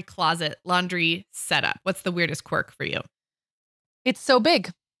 laundry closet, laundry setup. What's the weirdest quirk for you? It's so big.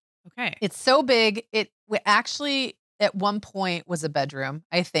 Okay. It's so big. It actually at one point was a bedroom,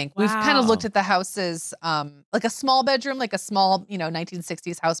 I think. We've kind of looked at the houses, like a small bedroom, like a small,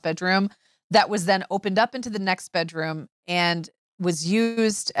 1960s house bedroom that was then opened up into the next bedroom and was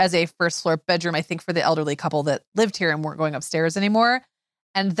used as a first floor bedroom, I think, for the elderly couple that lived here and weren't going upstairs anymore.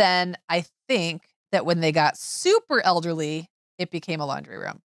 And then I think that when they got super elderly, it became a laundry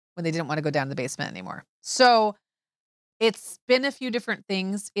room when they didn't want to go down to the basement anymore. So it's been a few different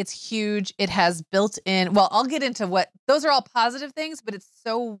things. It's huge. It has built in, well, I'll get into those are all positive things, but it's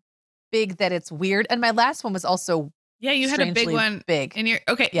so big that it's weird. And my last one was also you had a big one. Big. And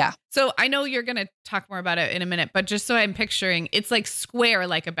okay. Yeah. So I know you're going to talk more about it in a minute, but just so I'm picturing, it's like square,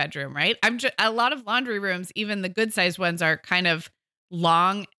 like a bedroom, right? A lot of laundry rooms, even the good sized ones, are kind of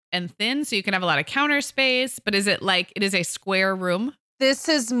long and thin. So you can have a lot of counter space, but is it like, it is a square room? This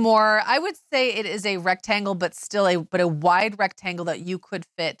is more, I would say it is a rectangle, but still a wide rectangle that you could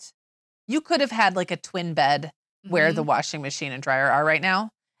fit. You could have had like a twin bed where the washing machine and dryer are right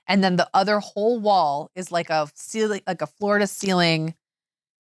now. And then the other whole wall is like a ceiling, like a floor to ceiling,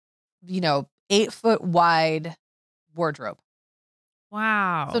 8-foot wide wardrobe.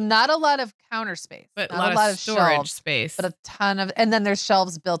 Wow. So not a lot of counter space, but not a lot of storage shelves, space, but a ton of, and then there's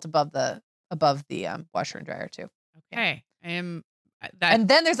shelves built above the washer and dryer too. Okay. And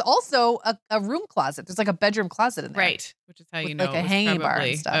then there's also a room closet. There's like a bedroom closet in there. Right. Which is how you know like a hanging bar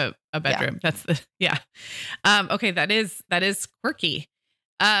and stuff. A bedroom. Yeah. That's okay. That is quirky.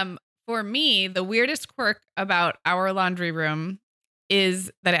 For me, the weirdest quirk about our laundry room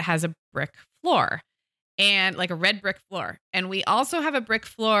is that it has a brick floor, and like a red brick floor. And we also have a brick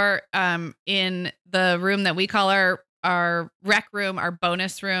floor in the room that we call our rec room, our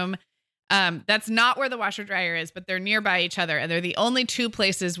bonus room. That's not where the washer dryer is, but they're nearby each other. And they're the only two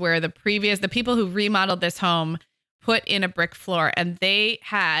places where the people who remodeled this home put in a brick floor, and they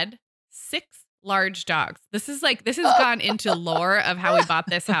had 6 large dogs. This has gone into lore of how we bought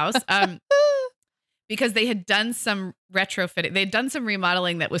this house. Because they had done some retrofitting. They had done some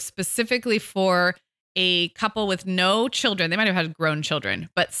remodeling that was specifically for a couple with no children. They might have had grown children,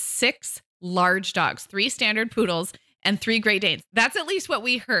 but 6 large dogs, 3 standard poodles and 3 Great Danes. That's at least what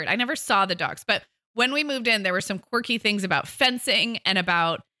we heard. I never saw the dogs, but when we moved in, there were some quirky things about fencing and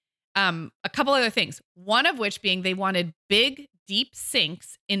about a couple other things. One of which being they wanted big, deep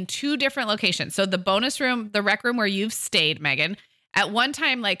sinks in 2 different locations. So the bonus room, the rec room where you've stayed, Megan, at one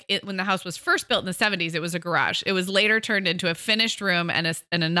time, when the house was first built in the 70s, it was a garage. It was later turned into a finished room and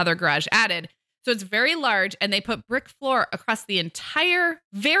another garage added. So it's very large, and they put brick floor across the entire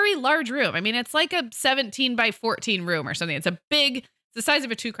very large room. I mean, it's like a 17 by 14 room or something. It's the size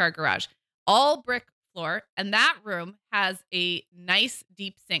of a 2-car garage, all brick floor. And that room has a nice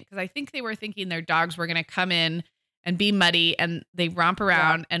deep sink because I think they were thinking their dogs were going to come in and be muddy and they romp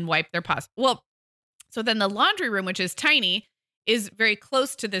around and wipe their paws. Well, so then the laundry room, which is tiny, is very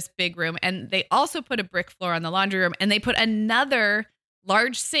close to this big room. And they also put a brick floor on the laundry room, and they put another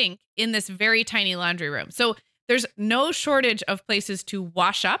large sink in this very tiny laundry room. So there's no shortage of places to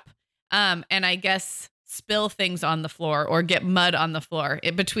wash up and I guess spill things on the floor or get mud on the floor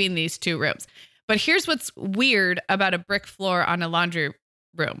between these 2 rooms. But here's what's weird about a brick floor on a laundry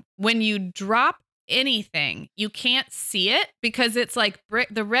room. When you drop anything, you can't see it because it's like brick.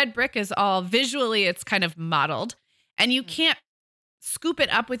 The red brick is all visually, it's kind of mottled, and you can't scoop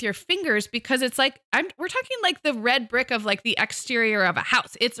it up with your fingers because it's like we're talking like the red brick of like the exterior of a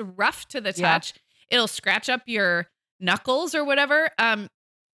house. It's rough to the touch. It'll scratch up your knuckles or whatever. And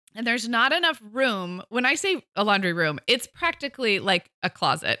there's not enough room. When I say a laundry room, it's practically like a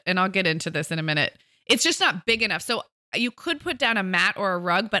closet. And I'll get into this in a minute. It's just not big enough. So you could put down a mat or a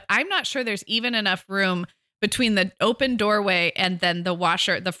rug, but I'm not sure there's even enough room between the open doorway and then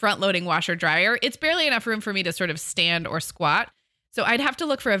the front loading washer dryer. It's barely enough room for me to sort of stand or squat. So I'd have to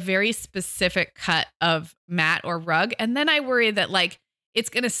look for a very specific cut of mat or rug. And then I worry that like it's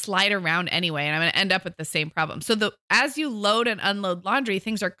going to slide around anyway, and I'm going to end up with the same problem. So as you load and unload laundry,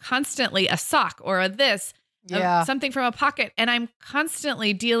 things are constantly a sock or a this, something from a pocket. And I'm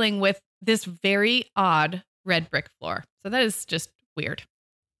constantly dealing with this very odd red brick floor. So that is just weird.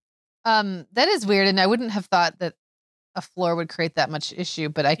 That is weird. And I wouldn't have thought that a floor would create that much issue,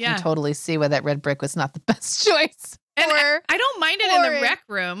 but I can totally see why that red brick was not the best choice. And I don't mind it in the rec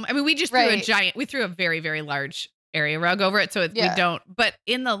room. I mean, we just threw a very, very large area rug over it. So we don't, but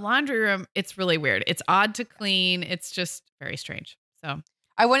in the laundry room, it's really weird. It's odd to clean. It's just very strange. So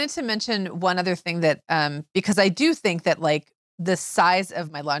I wanted to mention one other thing that, because I do think that like the size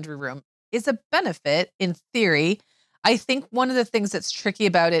of my laundry room is a benefit in theory. I think one of the things that's tricky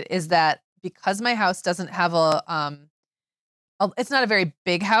about it is that because my house doesn't have it's not a very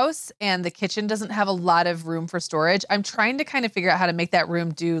big house and the kitchen doesn't have a lot of room for storage. I'm trying to kind of figure out how to make that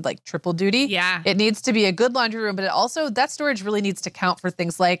room do like triple duty. Yeah. It needs to be a good laundry room, but that storage really needs to count for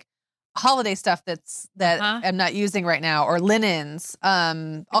things like holiday stuff that I'm not using right now, or linens,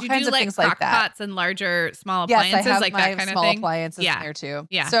 all kinds of things like that. Pots and larger, small appliances, yes, I have like my that kind small of thing. Appliances in there too.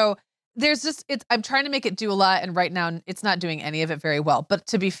 Yeah. So there's I'm trying to make it do a lot, and right now it's not doing any of it very well. But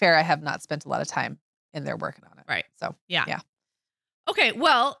to be fair, I have not spent a lot of time in there working on it. Right. So yeah. Okay,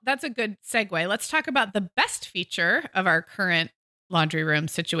 well, that's a good segue. Let's talk about the best feature of our current laundry room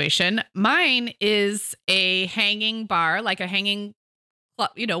situation. Mine is a hanging bar, like a hanging,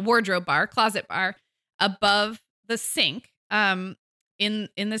 wardrobe bar, closet bar above the sink in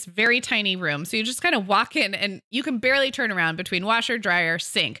this very tiny room. So you just kind of walk in and you can barely turn around between washer, dryer,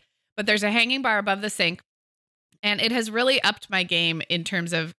 sink. But there's a hanging bar above the sink. And it has really upped my game in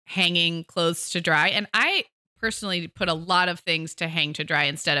terms of hanging clothes to dry. And I personally put a lot of things to hang to dry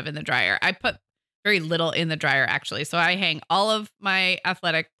instead of in the dryer. I put very little in the dryer, actually. So I hang all of my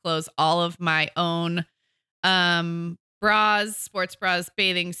athletic clothes, all of my own bras, sports bras,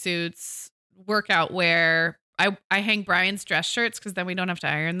 bathing suits, workout wear. I hang Brian's dress shirts because then we don't have to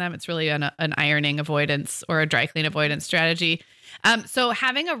iron them. It's really an ironing avoidance or a dry clean avoidance strategy. So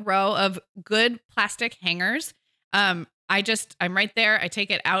having a row of good plastic hangers, I'm right there. I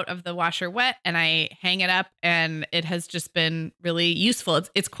take it out of the washer wet and I hang it up, and it has just been really useful.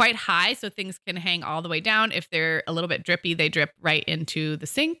 It's quite high, so things can hang all the way down. If they're a little bit drippy, they drip right into the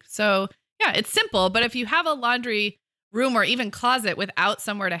sink. So yeah, it's simple. But if you have a laundry room or even closet without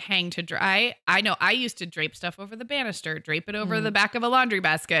somewhere to hang to dry, I know I used to drape stuff over the banister, drape it over the back of a laundry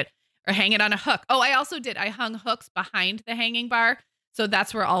basket, or hang it on a hook. Oh, I also did. I hung hooks behind the hanging bar. So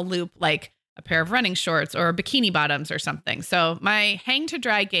that's where I'll loop like a pair of running shorts or bikini bottoms or something. So my hang to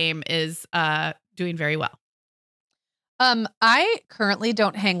dry game is doing very well. I currently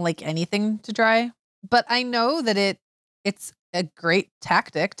don't hang like anything to dry, but I know that it's a great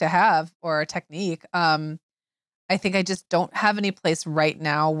tactic to have, or a technique. I think I just don't have any place right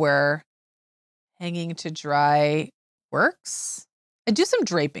now where hanging to dry works. I do some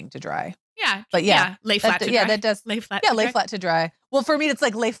draping to dry. Yeah. But yeah, Lay flat to dry. yeah, that does. Lay flat Yeah, to lay dry. flat to dry. Well, for me, it's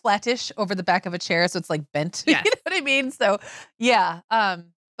like lay flattish over the back of a chair, so it's like bent. Yes. You know what I mean? So yeah.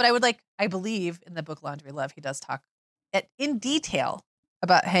 But I believe in the book Laundry Love, he does talk in detail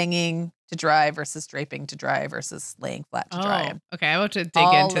about hanging to dry versus draping to dry versus laying flat to dry. Okay. I want to dig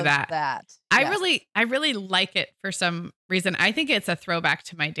All into of that. Yeah. I really like it for some reason. I think it's a throwback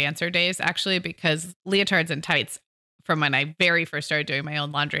to my dancer days, actually, because leotards and tights from when I very first started doing my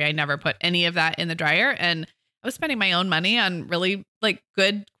own laundry, I never put any of that in the dryer. And I was spending my own money on really like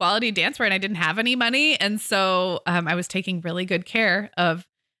good quality dancewear, and I didn't have any money. And so I was taking really good care of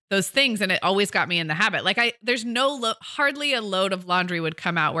those things. And it always got me in the habit. Like there's hardly a load of laundry would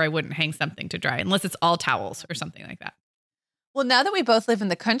come out where I wouldn't hang something to dry, unless it's all towels or something like that. Well, now that we both live in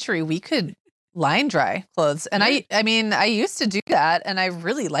the country, we could line dry clothes. And I mean, I used to do that and I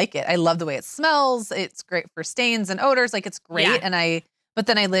really like it. I love the way it smells. It's great for stains and odors. Like it's great. Yeah. But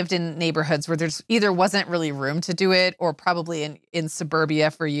then I lived in neighborhoods where there's either wasn't really room to do it, or probably in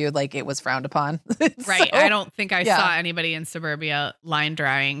suburbia for you, like it was frowned upon. Right. So, I don't think I saw anybody in suburbia line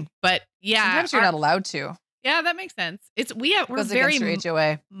drying, but yeah. Sometimes you're not allowed to. Yeah, that makes sense. We're Goes very against your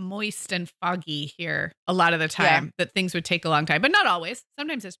HOA. moist and foggy here a lot of the time, that things would take a long time, but not always.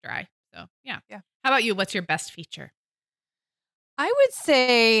 Sometimes it's dry. So yeah. How about you? What's your best feature? I would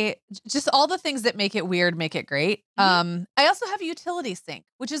say just all the things that make it weird, make it great. I also have a utility sink,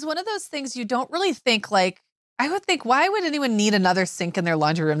 which is one of those things you don't really think like, I would think, why would anyone need another sink in their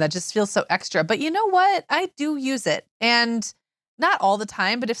laundry room? That just feels so extra. But you know what? I do use it. And not all the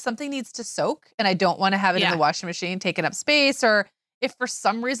time, but if something needs to soak and I don't want to have it in the washing machine taking up space, or if for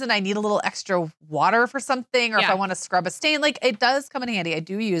some reason I need a little extra water for something, or if I want to scrub a stain, like it does come in handy. I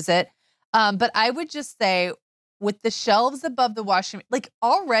do use it. But I would just say, with the shelves above the washing, like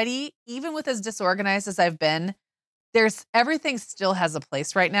already, even with as disorganized as I've been, everything still has a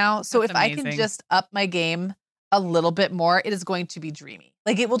place right now. So That's if I can just up my game a little bit more, it is going to be dreamy.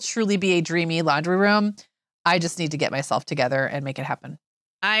 Like it will truly be a dreamy laundry room. I just need to get myself together and make it happen.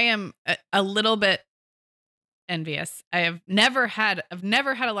 I am a little bit envious. I've never had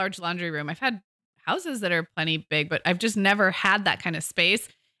a large laundry room. I've had houses that are plenty big, but I've just never had that kind of space.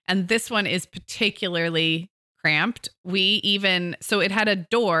 And this one is particularly cramped. So it had a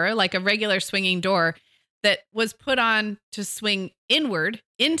door, like a regular swinging door that was put on to swing inward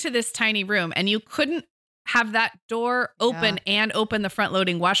into this tiny room. And you couldn't have that door open and open the front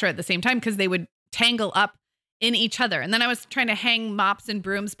loading washer at the same time, because they would tangle up in each other. And then I was trying to hang mops and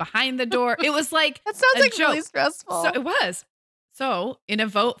brooms behind the door. It was like, that sounds like joke. Really stressful. So it was. So in a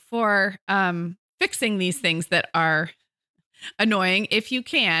vote for fixing these things that are annoying, if you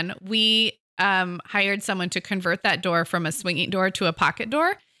can, we hired someone to convert that door from a swinging door to a pocket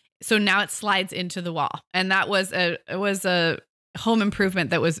door. So now it slides into the wall. And that was a home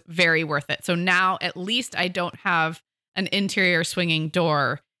improvement that was very worth it. So now at least I don't have an interior swinging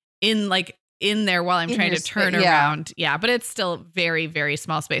door in there while I'm trying to turn around. Yeah. But it's still very, very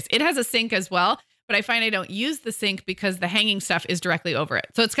small space. It has a sink as well, but I find I don't use the sink because the hanging stuff is directly over it.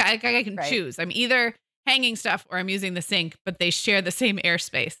 So it's I can choose. I'm either hanging stuff or I'm using the sink, but they share the same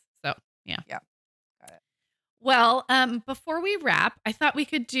airspace. So yeah. Got it. Well, before we wrap, I thought we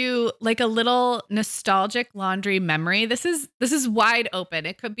could do like a little nostalgic laundry memory. This is wide open.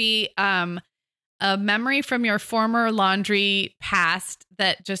 It could be a memory from your former laundry past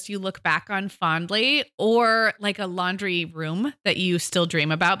that just you look back on fondly, or like a laundry room that you still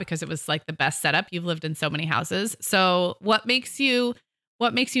dream about because it was like the best setup. You've lived in so many houses. So what makes you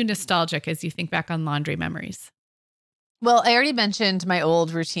nostalgic as you think back on laundry memories? Well, I already mentioned my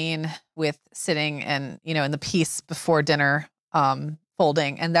old routine with sitting and, in the piece before dinner,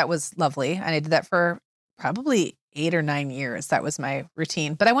 folding, and that was lovely. And I did that for probably 8 or 9 years. That was my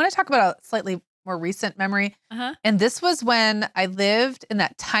routine. But I want to talk about a slightly more recent memory. And this was when I lived in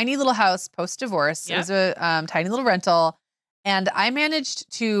that tiny little house post-divorce. It was a tiny little rental. And I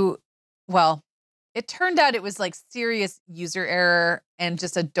managed to, it turned out it was like serious user error and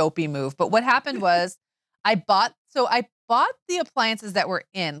just a dopey move. But what happened was I bought the appliances that were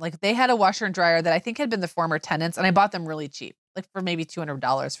in, like they had a washer and dryer that I think had been the former tenants, and I bought them really cheap, like for maybe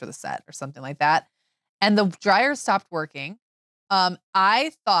 $200 for the set or something like that. And the dryer stopped working.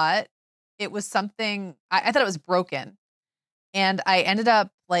 I thought it was something, I thought it was broken. And I ended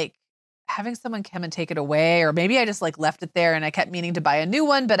up like having someone come and take it away, or maybe I just like left it there and I kept meaning to buy a new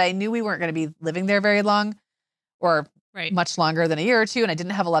one, but I knew we weren't going to be living there very long, or much longer than a year or two. And I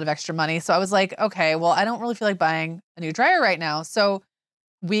didn't have a lot of extra money. So I was like, okay, well, I don't really feel like buying a new dryer right now. So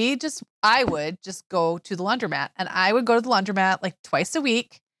I would just go to the laundromat, and I would go to the laundromat like twice a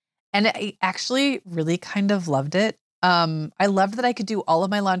week. And I actually really kind of loved it. I loved that I could do all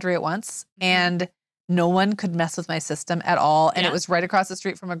of my laundry at once Mhm. and no one could mess with my system at all. And Yeah. it was right across the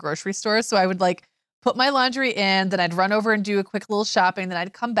street from a grocery store. So I would like put my laundry in, then I'd run over and do a quick little shopping. Then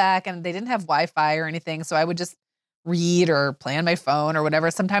I'd come back and they didn't have Wi-Fi or anything. So I would just read or play on my phone or whatever.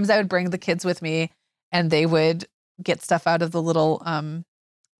 Sometimes I would bring the kids with me and they would get stuff out of the little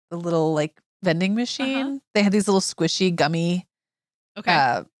like vending machine. They had these little squishy gummy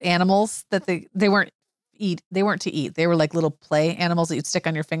Okay. animals that they weren't to eat. They were like little play animals that you'd stick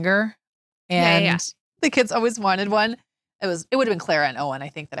on your finger. Yeah, And yeah. the kids always wanted one. It would have been Clara and Owen, I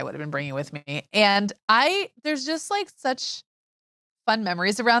think, that I would have been bringing with me. And there's just like such fun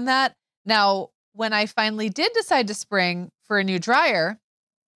memories around that. Now, when I finally did decide to spring for a new dryer,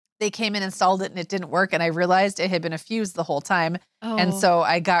 they came and installed it and it didn't work. And I realized it had been a fuse the whole time. And Oh. so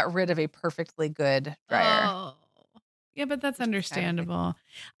I got rid of a perfectly good dryer. Oh. Yeah, but that's Which was kind of understandable.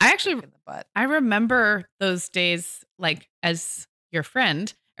 I actually In the butt. I remember those days like as your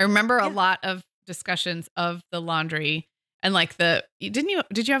friend. I remember a Yeah. lot of discussions of the laundry and like did you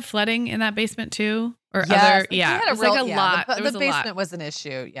have flooding in that basement too? Or Yes, other like, we yeah, had it was like a yeah, lot. The, There the was a basement lot. was an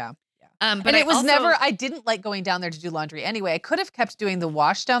issue. Yeah. But And I it was also, never, I didn't like going down there to do laundry anyway. I could have kept doing the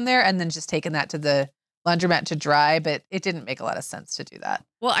wash down there and then just taken that to the laundromat to dry, but it didn't make a lot of sense to do that.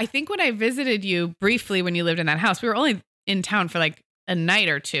 well, I think when I visited you briefly when you lived in that house, we were only in town for like a night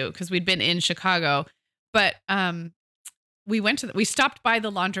or two because we'd been in Chicago. But we stopped by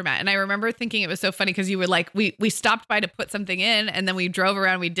the laundromat, and I remember thinking it was so funny because you were like, we stopped by to put something in, and then we drove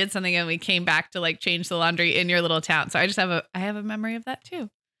around, we did something, and we came back to like change the laundry in your little town. So I have a memory of that too.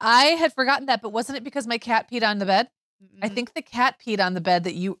 I had forgotten that, but wasn't it because my cat peed on the bed? I Mhm. think the cat peed on the bed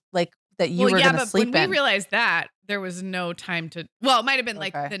that you were yeah, going to but sleep when in. we realized that, there was no time to. Well, it might have been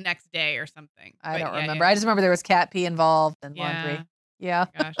like Okay. the next day or something. I But don't yeah, remember. I just remember there was cat pee involved and Yeah. laundry. Yeah.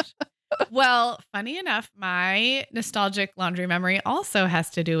 Gosh. Well, funny enough, my nostalgic laundry memory also has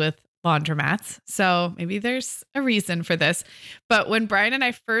to do with laundromats. So maybe there's a reason for this. But when Brian and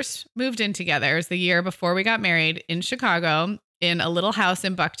I first moved in together, it was the year before we got married in Chicago in a little house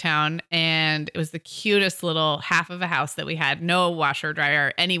in Bucktown. And it was the cutest little half of a house that we had. No washer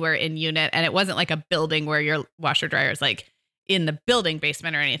dryer anywhere in unit. And it wasn't like a building where your washer dryer is like in the building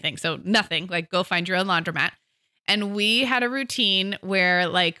basement or anything. So nothing, like go find your own laundromat. And we had a routine where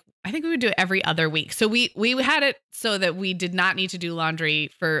like I think we would do it every other week. So we had it so that we did not need to do laundry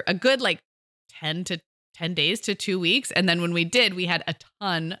for a good like 10 days to 2 weeks. And then when we did, we had a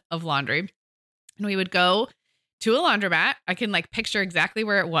ton of laundry. And we would go to a laundromat. I can like picture exactly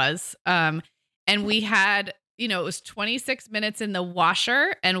where it was. And we had, it was 26 minutes in the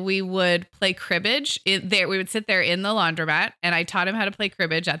washer and we would play cribbage there. We would sit there in the laundromat and I taught him how to play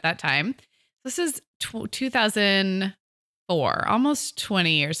cribbage at that time. This is 2004, almost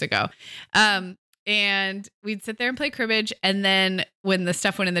 20 years ago. And we'd sit there and play cribbage. And then when the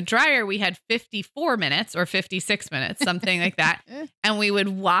stuff went in the dryer, we had 54 minutes or 56 minutes, something like that. And we would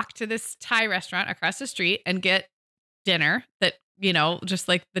walk to this Thai restaurant across the street and get dinner that, just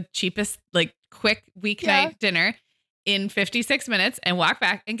like the cheapest, like quick weeknight dinner in 56 minutes and walk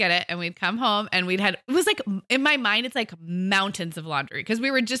back and get it. And we'd come home and it was like, in my mind, it's like mountains of laundry because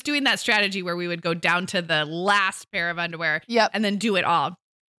we were just doing that strategy where we would go down to the last pair of underwear and then do it all.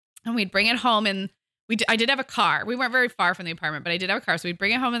 And we'd bring it home and I did have a car. We weren't very far from the apartment, but I did have a car. So we'd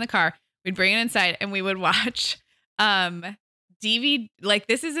bring it home in the car. We'd bring it inside and we would watch DVD. Like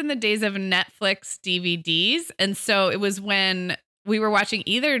this is in the days of Netflix DVDs. And so it was when we were watching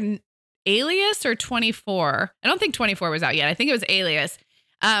either Alias or 24. I don't think 24 was out yet. I think it was Alias,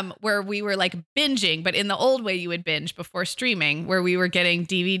 where we were like binging, but in the old way you would binge before streaming, where we were getting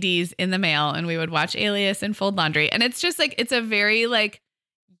DVDs in the mail and we would watch Alias and fold laundry. And it's just like, it's a very like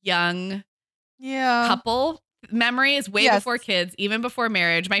young couple memory. Is way before kids, even before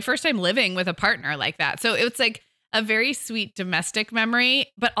marriage. My first time living with a partner like that. So it's like a very sweet domestic memory,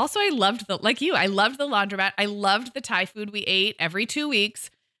 but also I loved I loved the laundromat. I loved the Thai food we ate every 2 weeks.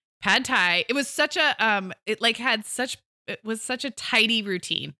 Pad Thai. It was such a it was such a tidy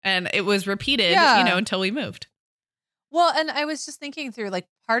routine and it was repeated, until we moved. Well, and I was just thinking through like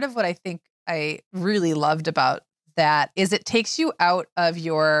part of what I think I really loved about that is it takes you out of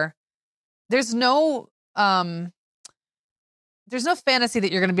there's no fantasy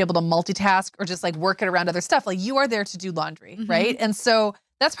that you're going to be able to multitask or just like work it around other stuff. Like you are there to do laundry, right? And so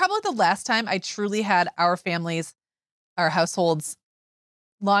that's probably the last time I truly had our household's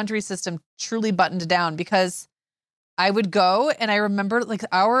laundry system truly buttoned down because I would go and I remember like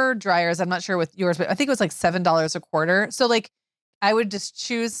our dryers, I'm not sure with yours, but I think it was like $7 a quarter. So like I would just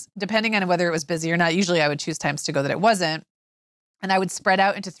choose, depending on whether it was busy or not, usually I would choose times to go that it wasn't. And I would spread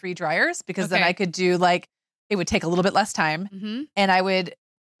out into 3 dryers because then I could do like, it would take a little bit less time. Mm-hmm. And I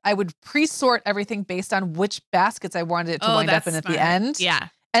would pre-sort everything based on which baskets I wanted it to wind up in at the end. Yeah.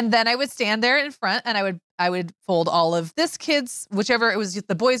 And then I would stand there in front and I would fold all of this kid's, whichever it was,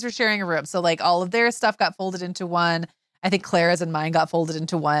 the boys were sharing a room. So like all of their stuff got folded into one. I think Clara's and mine got folded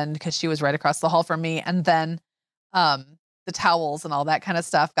into one because she was right across the hall from me. And then the towels and all that kind of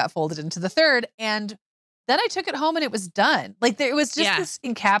stuff got folded into the third. And then I took it home and it was done. Like it was just this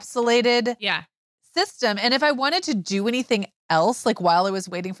encapsulated system. And if I wanted to do anything else, like while I was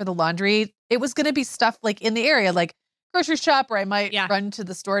waiting for the laundry, it was going to be stuff like in the area, like grocery shop, or I might run to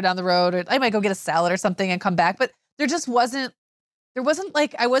the store down the road, or I might go get a salad or something and come back. But there wasn't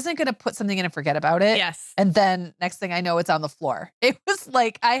like, I wasn't going to put something in and forget about it. Yes. And then next thing I know, it's on the floor. It was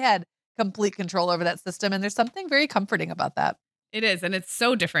like I had complete control over that system. And there's something very comforting about that. It is. And it's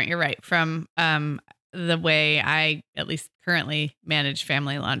so different. You're right. From the way I at least currently manage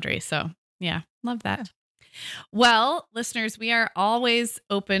family laundry. So yeah, love that. Well, listeners, we are always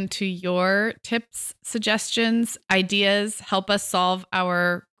open to your tips, suggestions, ideas. Help us solve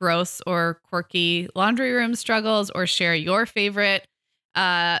our gross or quirky laundry room struggles, or share your favorite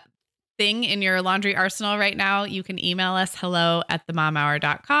thing in your laundry arsenal right now. You can email us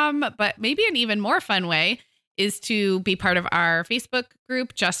hello@themomhour.com. But maybe an even more fun way is to be part of our Facebook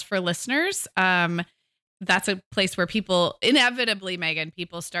group just for listeners. That's a place where people inevitably, Megan,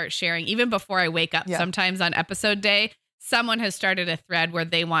 people start sharing even before I wake up. Sometimes on episode day, someone has started a thread where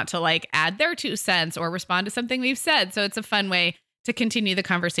they want to like add their 2 cents or respond to something we've said. So it's a fun way to continue the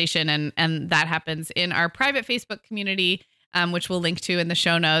conversation. And that happens in our private Facebook community, which we'll link to in the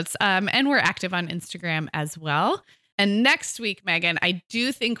show notes. And we're active on Instagram as well. And next week, Megan, I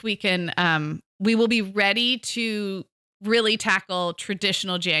do think we will be ready to really tackle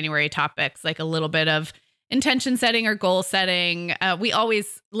traditional January topics, like a little bit of intention setting or goal setting. We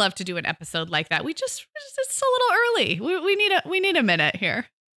always love to do an episode like that. It's a little early. We need a minute here.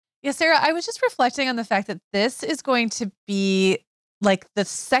 Yeah, Sarah, I was just reflecting on the fact that this is going to be like the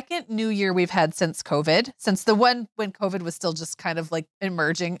second new year we've had since COVID, since the one when COVID was still just kind of like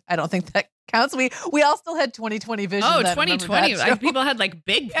emerging. I don't think that counts. We all still had 2020 vision. Oh, then, 2020. People had like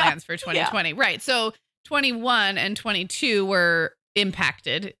big plans for 2020. Right. So 21 and 22 were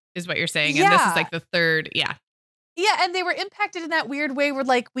impacted, is what you're saying. And this is like the third. Yeah. Yeah. And they were impacted in that weird way where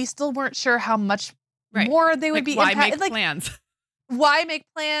like we still weren't sure how much more they would be impacted. Why make make plans? Why make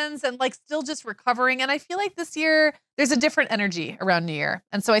plans, and like still just recovering. And I feel like this year there's a different energy around New Year.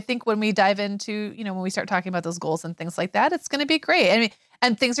 And so I think when we dive into, when we start talking about those goals and things like that, it's going to be great. I mean,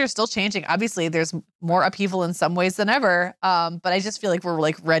 and things are still changing. Obviously there's more upheaval in some ways than ever. But I just feel like we're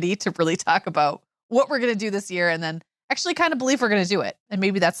like ready to really talk about what we're going to do this year, and then actually kind of believe we're going to do it. And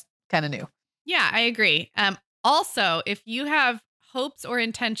maybe that's kind of new. Yeah, I agree. Also, if you have hopes or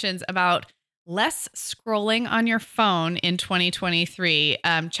intentions about less scrolling on your phone in 2023,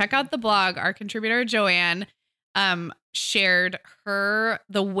 check out the blog. Our contributor, Joanne, shared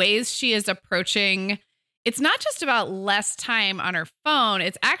the ways she is approaching. It's not just about less time on her phone.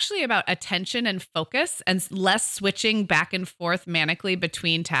 It's actually about attention and focus, and less switching back and forth manically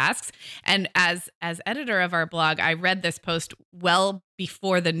between tasks. And as editor of our blog, I read this post well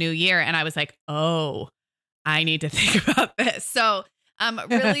before the new year, and I was like, oh, I need to think about this. So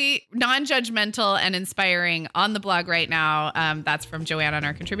really non-judgmental and inspiring on the blog right now. That's from Joanne on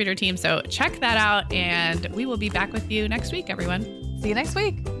our contributor team. So check that out, and we will be back with you next week, everyone. See you next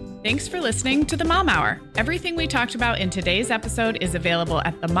week. Thanks for listening to The Mom Hour. Everything we talked about in today's episode is available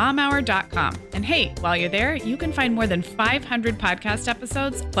at themomhour.com. And hey, while you're there, you can find more than 500 podcast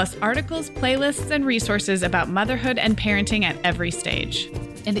episodes, plus articles, playlists, and resources about motherhood and parenting at every stage.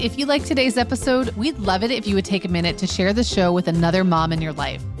 And if you like today's episode, we'd love it if you would take a minute to share the show with another mom in your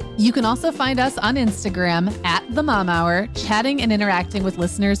life. You can also find us on Instagram at The Mom Hour, chatting and interacting with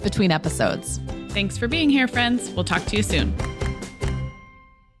listeners between episodes. Thanks for being here, friends. We'll talk to you soon.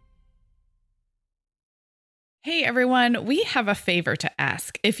 Hey everyone, we have a favor to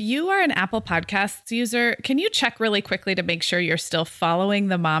ask. If you are an Apple Podcasts user, can you check really quickly to make sure you're still following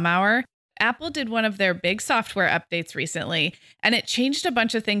the Mom Hour? Apple did one of their big software updates recently, and it changed a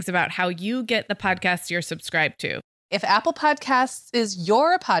bunch of things about how you get the podcasts you're subscribed to. If Apple Podcasts is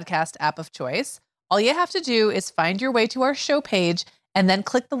your podcast app of choice, all you have to do is find your way to our show page and then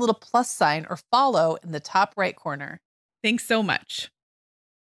click the little plus sign or follow in the top right corner. Thanks so much.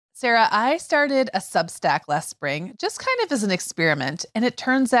 Sarah, I started a Substack last spring, just kind of as an experiment, and it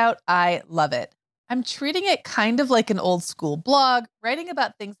turns out I love it. I'm treating it kind of like an old school blog, writing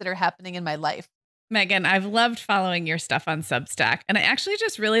about things that are happening in my life. Megan, I've loved following your stuff on Substack, and I actually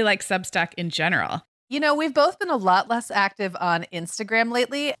just really like Substack in general. We've both been a lot less active on Instagram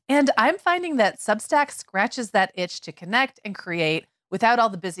lately, and I'm finding that Substack scratches that itch to connect and create without all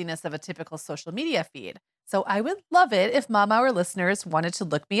the busyness of a typical social media feed. So I would love it if Mom Hour listeners wanted to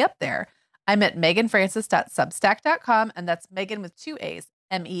look me up there. I'm at meganfrancis.substack.com, and that's Megan with 2 A's,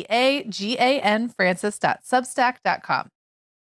 MEAGAN Francis.substack.com.